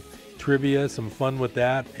Thanksgiving trivia, some fun with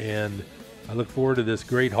that, and I look forward to this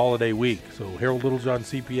great holiday week. So Harold Littlejohn,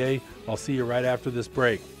 CPA, I'll see you right after this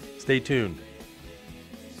break. Stay tuned.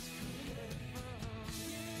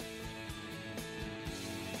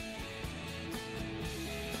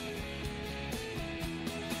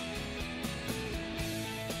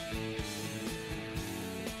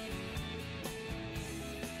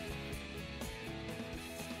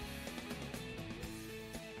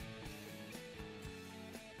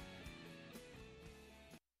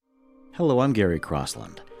 Hello, I'm Gary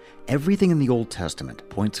Crossland. Everything in the Old Testament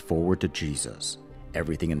points forward to Jesus.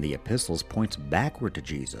 Everything in the epistles points backward to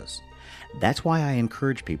Jesus. That's why I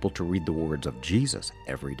encourage people to read the words of Jesus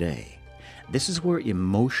every day. This is where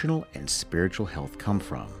emotional and spiritual health come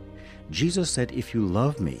from. Jesus said, "If you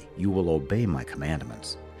love me, you will obey my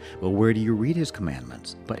commandments." Well, where do you read his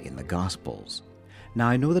commandments? But in the Gospels. Now,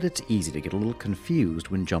 I know that it's easy to get a little confused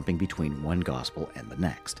when jumping between one gospel and the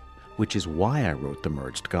next, which is why I wrote the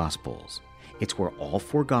Merged Gospels. It's where all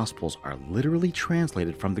four Gospels are literally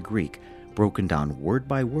translated from the Greek, broken down word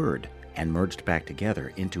by word, and merged back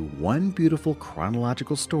together into one beautiful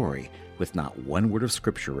chronological story with not one word of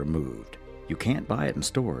Scripture removed. You can't buy it in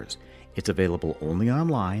stores. It's available only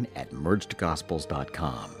online at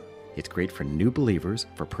mergedgospels.com. It's great for new believers,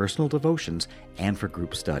 for personal devotions, and for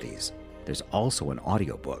group studies. There's also an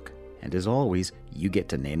audiobook. And as always, you get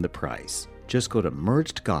to name the price. Just go to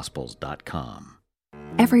mergedgospels.com.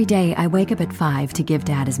 Every day I wake up at 5 to give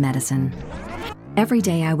Dad his medicine. Every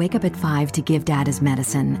day I wake up at 5 to give Dad his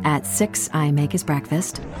medicine. At 6 I make his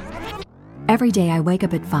breakfast. Every day I wake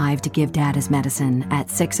up at 5 to give Dad his medicine. At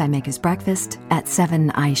 6 I make his breakfast. At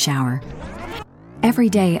 7 I shower. Every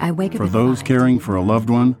day I wake up For those caring for a loved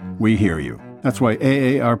one, we hear you. That's why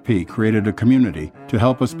AARP created a community to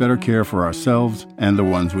help us better care for ourselves and the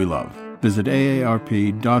ones we love. Visit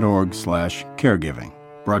aarp.org/caregiving.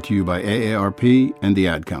 Brought to you by AARP and the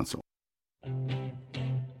Ad Council. Harold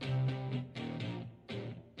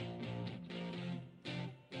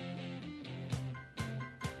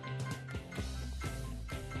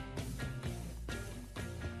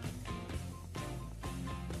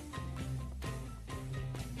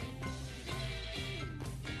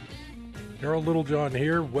Littlejohn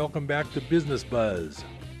here. Welcome back to Business Buzz.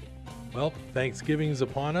 Well, Thanksgiving's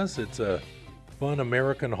upon us. It's a fun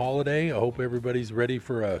American holiday. I hope everybody's ready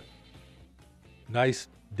for a nice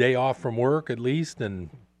day off from work at least, and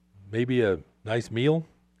maybe a nice meal.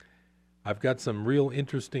 I've got some real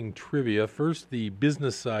interesting trivia. First, the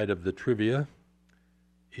business side of the trivia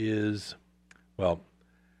is, well,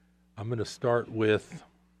 I'm going to start with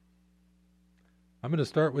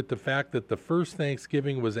the fact that the first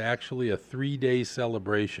Thanksgiving was actually a 3-day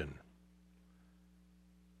celebration.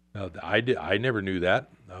 Now, I never knew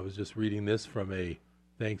that. I was just reading this from a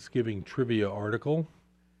Thanksgiving trivia article.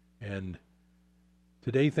 And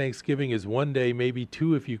today, Thanksgiving is 1 day, maybe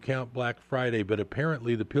 2 if you count Black Friday, but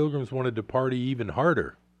apparently the Pilgrims wanted to party even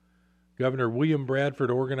harder. Governor William Bradford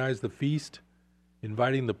organized the feast,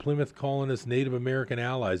 inviting the Plymouth colonists' Native American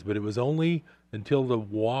allies, but it was only until the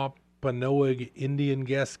Wampanoag Indian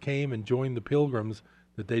guests came and joined the Pilgrims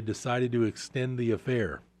that they decided to extend the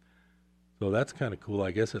affair. So that's kind of cool. I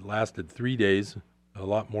guess it lasted 3 days, a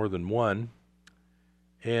lot more than one.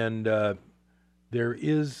 And there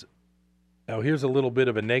is, now here's a little bit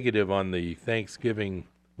of a negative on the Thanksgiving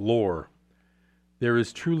lore. There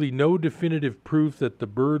is truly no definitive proof that the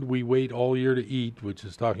bird we wait all year to eat, which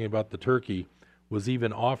is talking about the turkey, was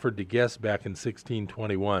even offered to guests back in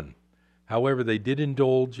 1621. However, they did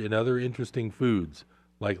indulge in other interesting foods,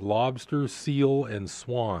 like lobster, seal, and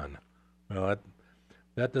swan. Well,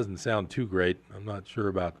 that doesn't sound too great. I'm not sure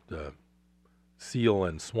about seal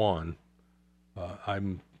and swan.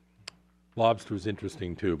 Lobster's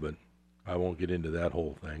interesting too, but I won't get into that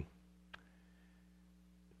whole thing.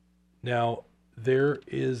 Now, there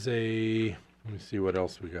is let me see what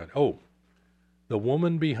else we got. Oh, the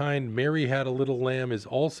woman behind Mary Had a Little Lamb is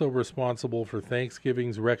also responsible for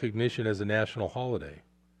Thanksgiving's recognition as a national holiday.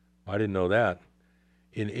 I didn't know that.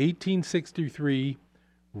 In 1863,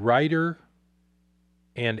 writer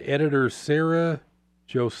and editor Sarah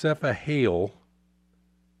Josepha Hale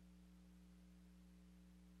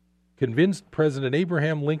convinced President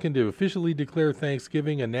Abraham Lincoln to officially declare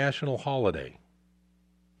Thanksgiving a national holiday.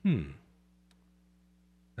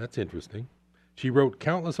 That's interesting. She wrote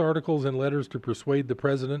countless articles and letters to persuade the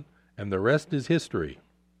president, and the rest is history.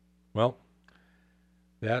 Well,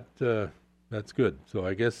 that's good. So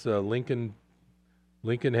I guess Lincoln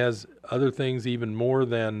has other things even more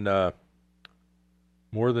than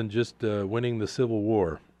just winning the Civil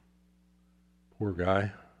War. Poor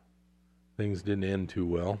guy. Things didn't end too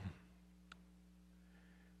well.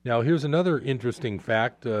 Now, here's another interesting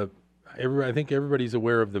fact. I think everybody's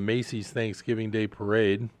aware of the Macy's Thanksgiving Day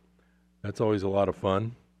Parade. That's always a lot of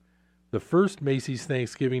fun. The first Macy's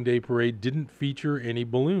Thanksgiving Day Parade didn't feature any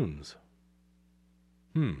balloons.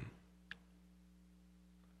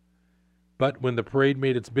 But when the parade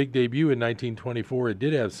made its big debut in 1924, it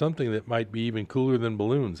did have something that might be even cooler than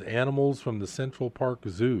balloons: animals from the Central Park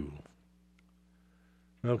Zoo.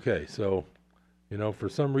 Okay, so, for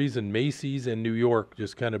some reason, Macy's and New York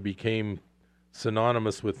just kind of became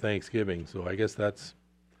synonymous with Thanksgiving. So I guess that's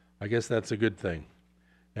a good thing.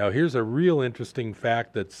 Now, here's a real interesting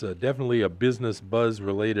fact that's definitely a Business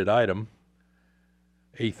Buzz-related item.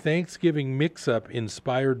 A Thanksgiving mix-up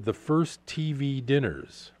inspired the first TV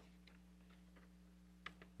dinners.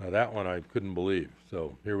 Now, that one I couldn't believe,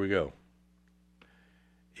 so here we go.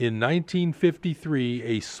 In 1953,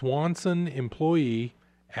 a Swanson employee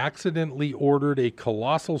accidentally ordered a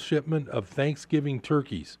colossal shipment of Thanksgiving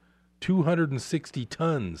turkeys, 260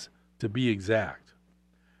 tons to be exact.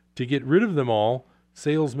 To get rid of them all,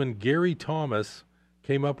 salesman Gary Thomas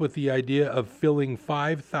came up with the idea of filling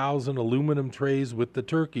 5,000 aluminum trays with the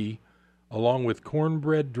turkey, along with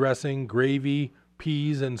cornbread dressing, gravy,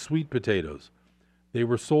 peas, and sweet potatoes. They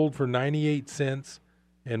were sold for 98 cents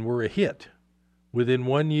and were a hit. Within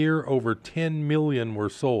 1 year, over 10 million were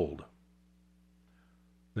sold.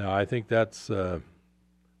 Now, I think that's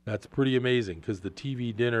pretty amazing, because the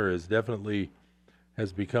TV dinner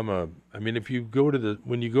has become when you go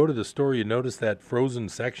to the store, you notice that frozen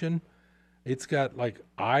section. It's got like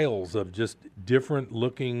aisles of just different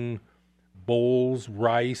looking bowls,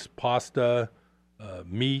 rice, pasta,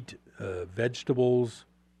 meat, vegetables.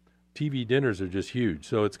 TV dinners are just huge.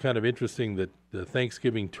 So it's kind of interesting that the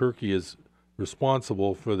Thanksgiving turkey is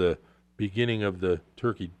responsible for the beginning of the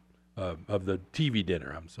TV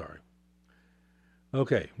dinner.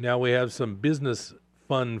 Okay, now we have some business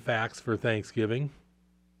fun facts for Thanksgiving.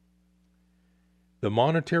 The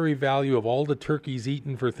monetary value of all the turkeys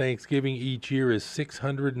eaten for Thanksgiving each year is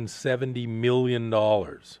 $670 million.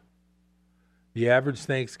 The average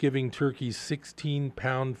Thanksgiving turkey's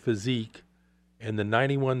 16-pound physique and the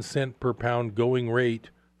 91 cent per pound going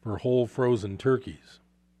rate for whole frozen turkeys.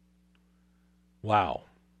 Wow.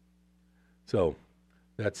 So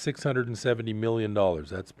that's $670 million.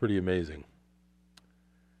 That's pretty amazing.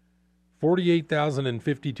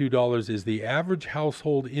 $48,052 is the average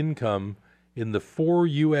household income in the 4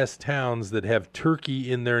 U.S. towns that have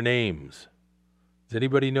turkey in their names. Does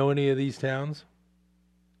anybody know any of these towns?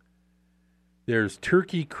 There's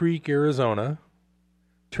Turkey Creek, Arizona,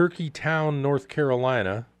 Turkey Town, North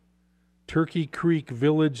Carolina, Turkey Creek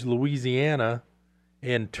Village, Louisiana,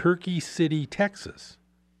 and Turkey City, Texas,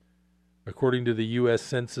 according to the U.S.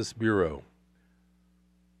 Census Bureau.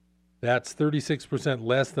 That's 36%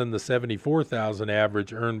 less than the $74,000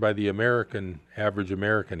 average earned by the average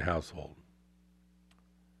American household.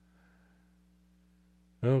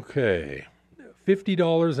 Okay,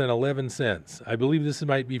 $50.11. I believe this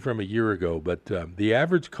might be from a year ago, but the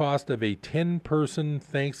average cost of a 10-person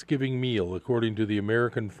Thanksgiving meal, according to the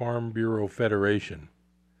American Farm Bureau Federation.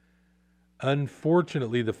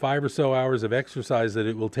 Unfortunately, the 5 or so hours of exercise that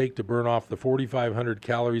it will take to burn off the 4,500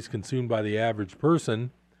 calories consumed by the average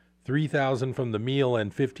person, 3,000 from the meal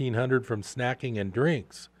and 1,500 from snacking and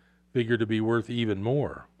drinks, figure to be worth even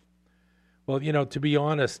more. Well, to be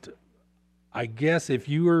honest, I guess if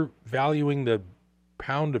you were valuing the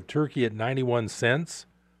pound of turkey at 91 cents,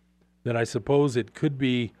 then I suppose it could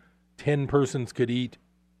be 10 persons could eat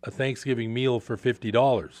a Thanksgiving meal for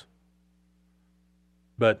 $50.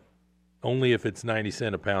 But only if it's 90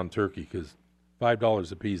 cents a pound turkey, because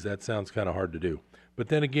 $5 a piece, that sounds kind of hard to do. But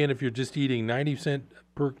then again, if you're just eating 90 cents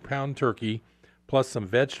per pound turkey plus some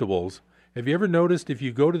vegetables, have you ever noticed if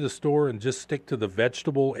you go to the store and just stick to the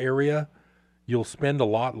vegetable area, you'll spend a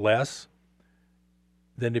lot less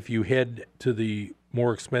than if you head to the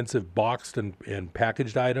more expensive boxed and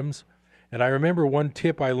packaged items? And I remember one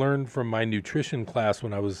tip I learned from my nutrition class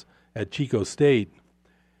when I was at Chico State,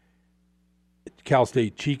 Cal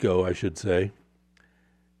State Chico, I should say.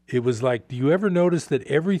 It was like, do you ever notice that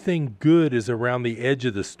everything good is around the edge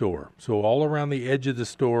of the store? So all around the edge of the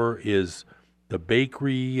store is the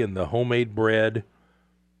bakery and the homemade bread,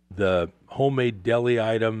 the homemade deli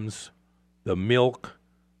items, the milk,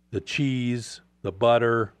 the cheese, the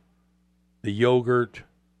butter, the yogurt,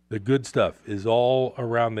 the good stuff is all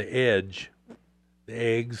around the edge, the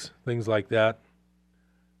eggs, things like that,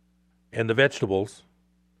 and the vegetables.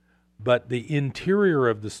 But the interior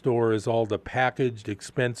of the store is all the packaged,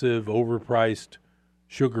 expensive, overpriced,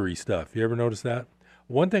 sugary stuff. You ever notice that?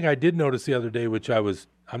 One thing I did notice the other day, which I'm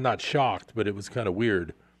not shocked, but it was kind of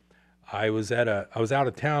weird. I was out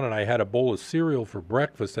of town and I had a bowl of cereal for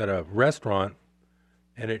breakfast at a restaurant,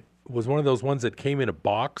 and it was one of those ones that came in a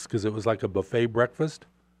box because it was like a buffet breakfast.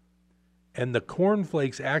 And the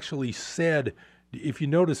cornflakes actually said, if you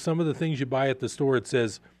notice some of the things you buy at the store, it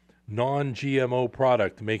says non-GMO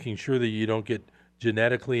product, making sure that you don't get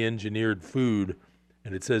genetically engineered food,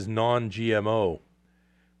 and it says non-GMO.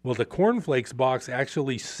 Well, the cornflakes box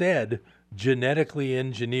actually said genetically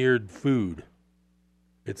engineered food.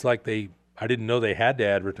 It's like I didn't know they had to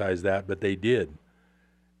advertise that, but they did.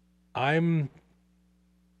 I'm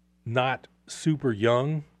not super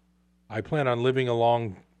young. I plan on living a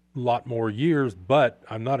lot more years, but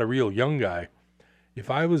I'm not a real young guy. If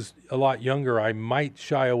I was a lot younger, I might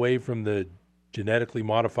shy away from the genetically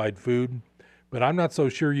modified food, but I'm not so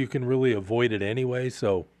sure you can really avoid it anyway,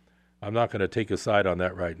 so I'm not going to take a side on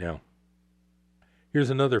that right now. Here's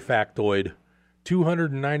another factoid,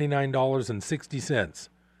 $299.60.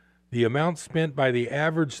 The amount spent by the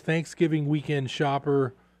average Thanksgiving weekend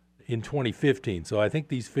shopper in 2015. So I think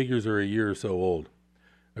these figures are a year or so old.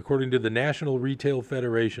 According to the National Retail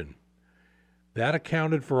Federation, that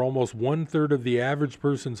accounted for almost 1/3 of the average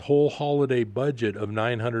person's whole holiday budget of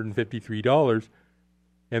 $953,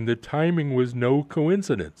 and the timing was no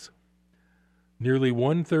coincidence. Nearly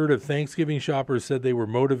 1/3 of Thanksgiving shoppers said they were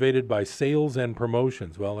motivated by sales and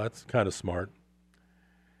promotions. Well, that's kind of smart.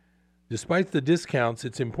 Despite the discounts,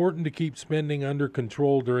 it's important to keep spending under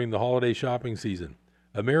control during the holiday shopping season.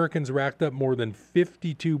 Americans racked up more than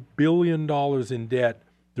 $52 billion in debt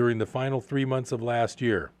during the final 3 months of last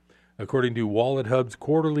year, according to WalletHub's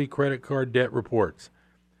quarterly credit card debt reports.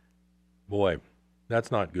 Boy,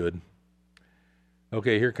 that's not good.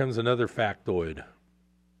 Okay, here comes another factoid.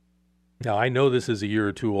 Now, I know this is a year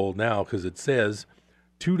or two old now because it says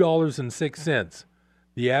 $2.06,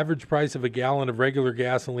 the average price of a gallon of regular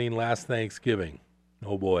gasoline last Thanksgiving.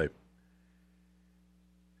 Oh, boy.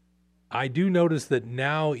 I do notice that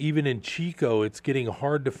now, even in Chico, it's getting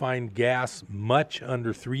hard to find gas much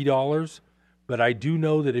under $3. But I do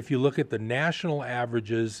know that if you look at the national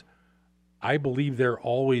averages, I believe they're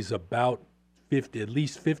always about at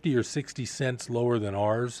least 50 or 60 cents lower than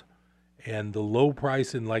ours. And the low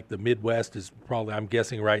price in like the Midwest is probably, I'm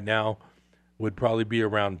guessing right now, would probably be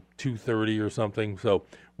around $2.30 or something. So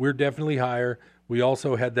we're definitely higher. We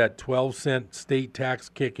also had that 12-cent state tax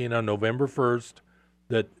kick in on November 1st.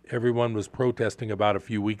 That everyone was protesting about a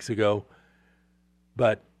few weeks ago.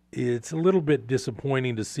 But it's a little bit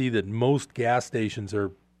disappointing to see that most gas stations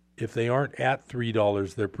are, if they aren't at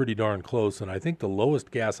 $3, they're pretty darn close. And I think the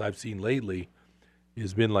lowest gas I've seen lately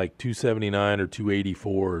has been like $2.79 or $2.84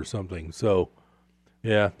 or something. So,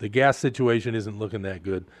 yeah, the gas situation isn't looking that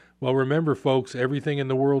good. Well, remember, folks, everything in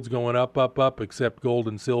the world's going up, up, up, except gold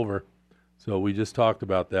and silver. So we just talked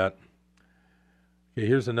about that. Okay,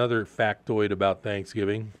 here's another factoid about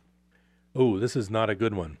Thanksgiving. Oh, this is not a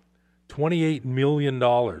good one. $28 million.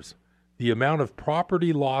 The amount of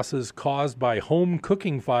property losses caused by home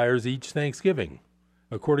cooking fires each Thanksgiving,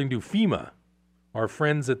 according to FEMA, our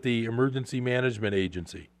friends at the Emergency Management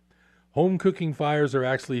Agency. Home cooking fires are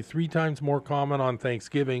actually 3 times more common on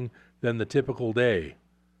Thanksgiving than the typical day,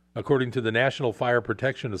 according to the National Fire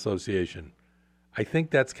Protection Association. I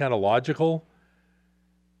think that's kind of logical.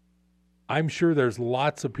 I'm sure there's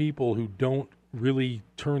lots of people who don't really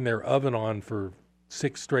turn their oven on for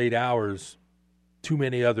 6 straight hours too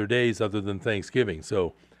many other days other than Thanksgiving.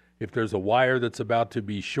 So if there's a wire that's about to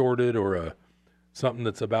be shorted or something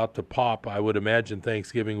that's about to pop, I would imagine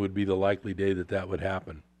Thanksgiving would be the likely day that would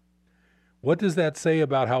happen. What does that say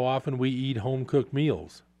about how often we eat home-cooked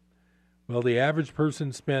meals? Well, the average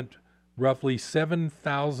person spent roughly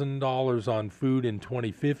 $7,000 on food in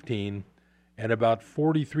 2015, and about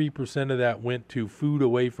 43% of that went to food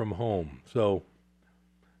away from home. So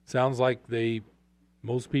sounds like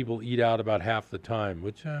most people eat out about half the time,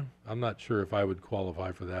 which I'm not sure if I would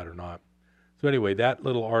qualify for that or not. So anyway, that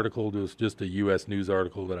little article was just a U.S. News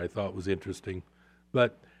article that I thought was interesting.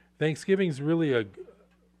 But Thanksgiving's really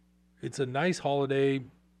it's a nice holiday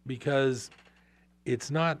because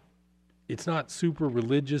it's not super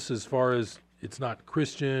religious as far as it's not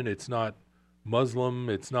Christian, it's not Muslim,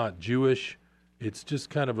 it's not Jewish. It's just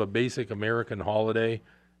kind of a basic American holiday.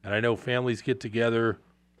 And I know families get together,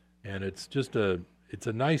 and it's a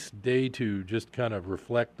nice day to just kind of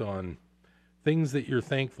reflect on things that you're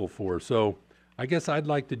thankful for. So I guess I'd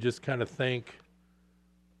like to just kind of thank,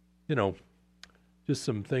 just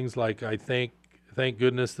some things like I thank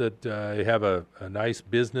goodness that I have a nice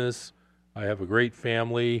business. I have a great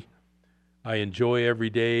family. I enjoy every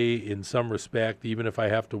day in some respect, even if I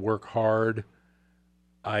have to work hard.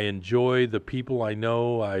 I enjoy the people I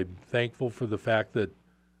know. I'm thankful for the fact that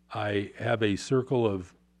I have a circle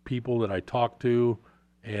of people that I talk to,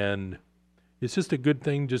 and it's just a good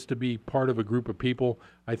thing just to be part of a group of people.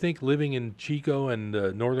 I think living in Chico and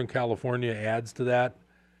Northern California adds to that.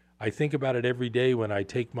 I think about it every day when I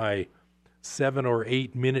take my 7 or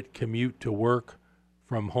 8 minute commute to work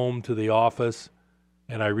from home to the office,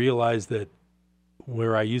 and I realize that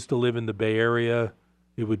where I used to live in the Bay Area,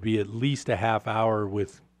 it would be at least a half hour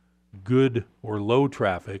with good or low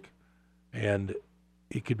traffic, and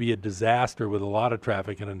it could be a disaster with a lot of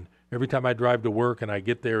traffic. And every time I drive to work and I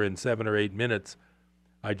get there in 7 or 8 minutes,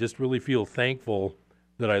 I just really feel thankful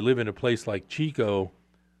that I live in a place like Chico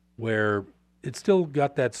where it's still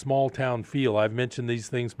got that small town feel. I've mentioned these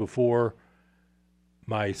things before.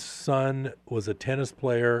 My son was a tennis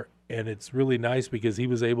player, and it's really nice because he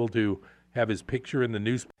was able to have his picture in the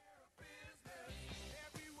newspaper.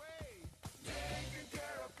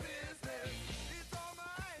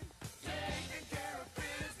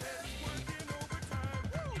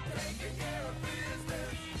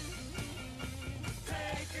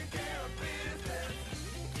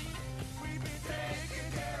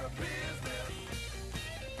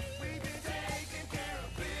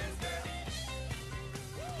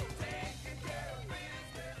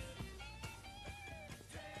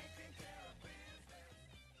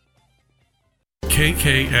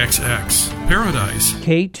 KKXX, Paradise.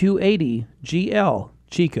 K280GL,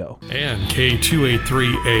 Chico. And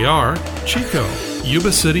K283AR, Chico,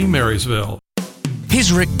 Yuba City, Marysville.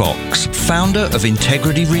 Here's Rick Box, founder of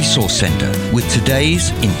Integrity Resource Center, with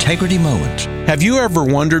today's Integrity Moment. Have you ever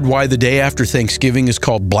wondered why the day after Thanksgiving is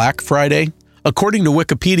called Black Friday? According to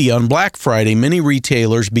Wikipedia, on Black Friday, many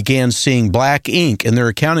retailers began seeing black ink in their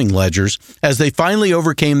accounting ledgers as they finally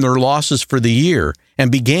overcame their losses for the year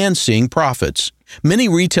and began seeing profits. Many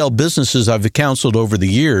retail businesses I've counseled over the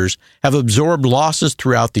years have absorbed losses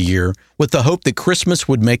throughout the year with the hope that Christmas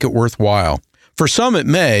would make it worthwhile. For some it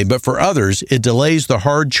may, but for others it delays the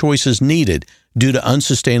hard choices needed due to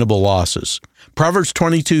unsustainable losses. Proverbs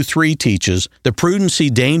 22:3 teaches, "The prudent see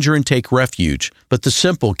danger and take refuge, but the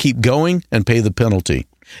simple keep going and pay the penalty."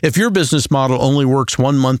 If your business model only works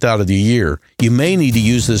 1 month out of the year, you may need to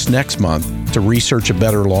use this next month to research a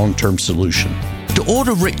better long-term solution. To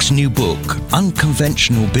order Rick's new book,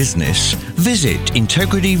 Unconventional Business, visit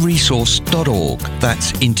integrityresource.org.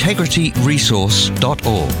 That's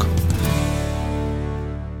integrityresource.org.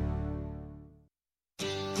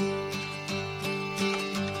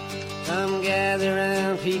 Come gather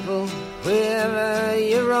round, people, wherever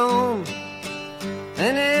you roam,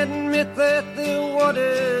 and admit that the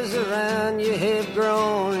waters around you have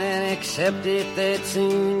grown, and accept it that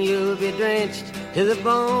soon you'll be drenched to the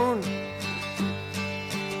bone.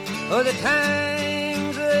 Oh, the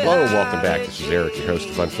times Hello and welcome back. This is Eric, your host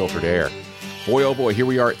of Unfiltered Air. Boy, oh boy, here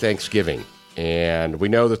we are at Thanksgiving, and we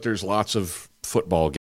know that there's lots of football games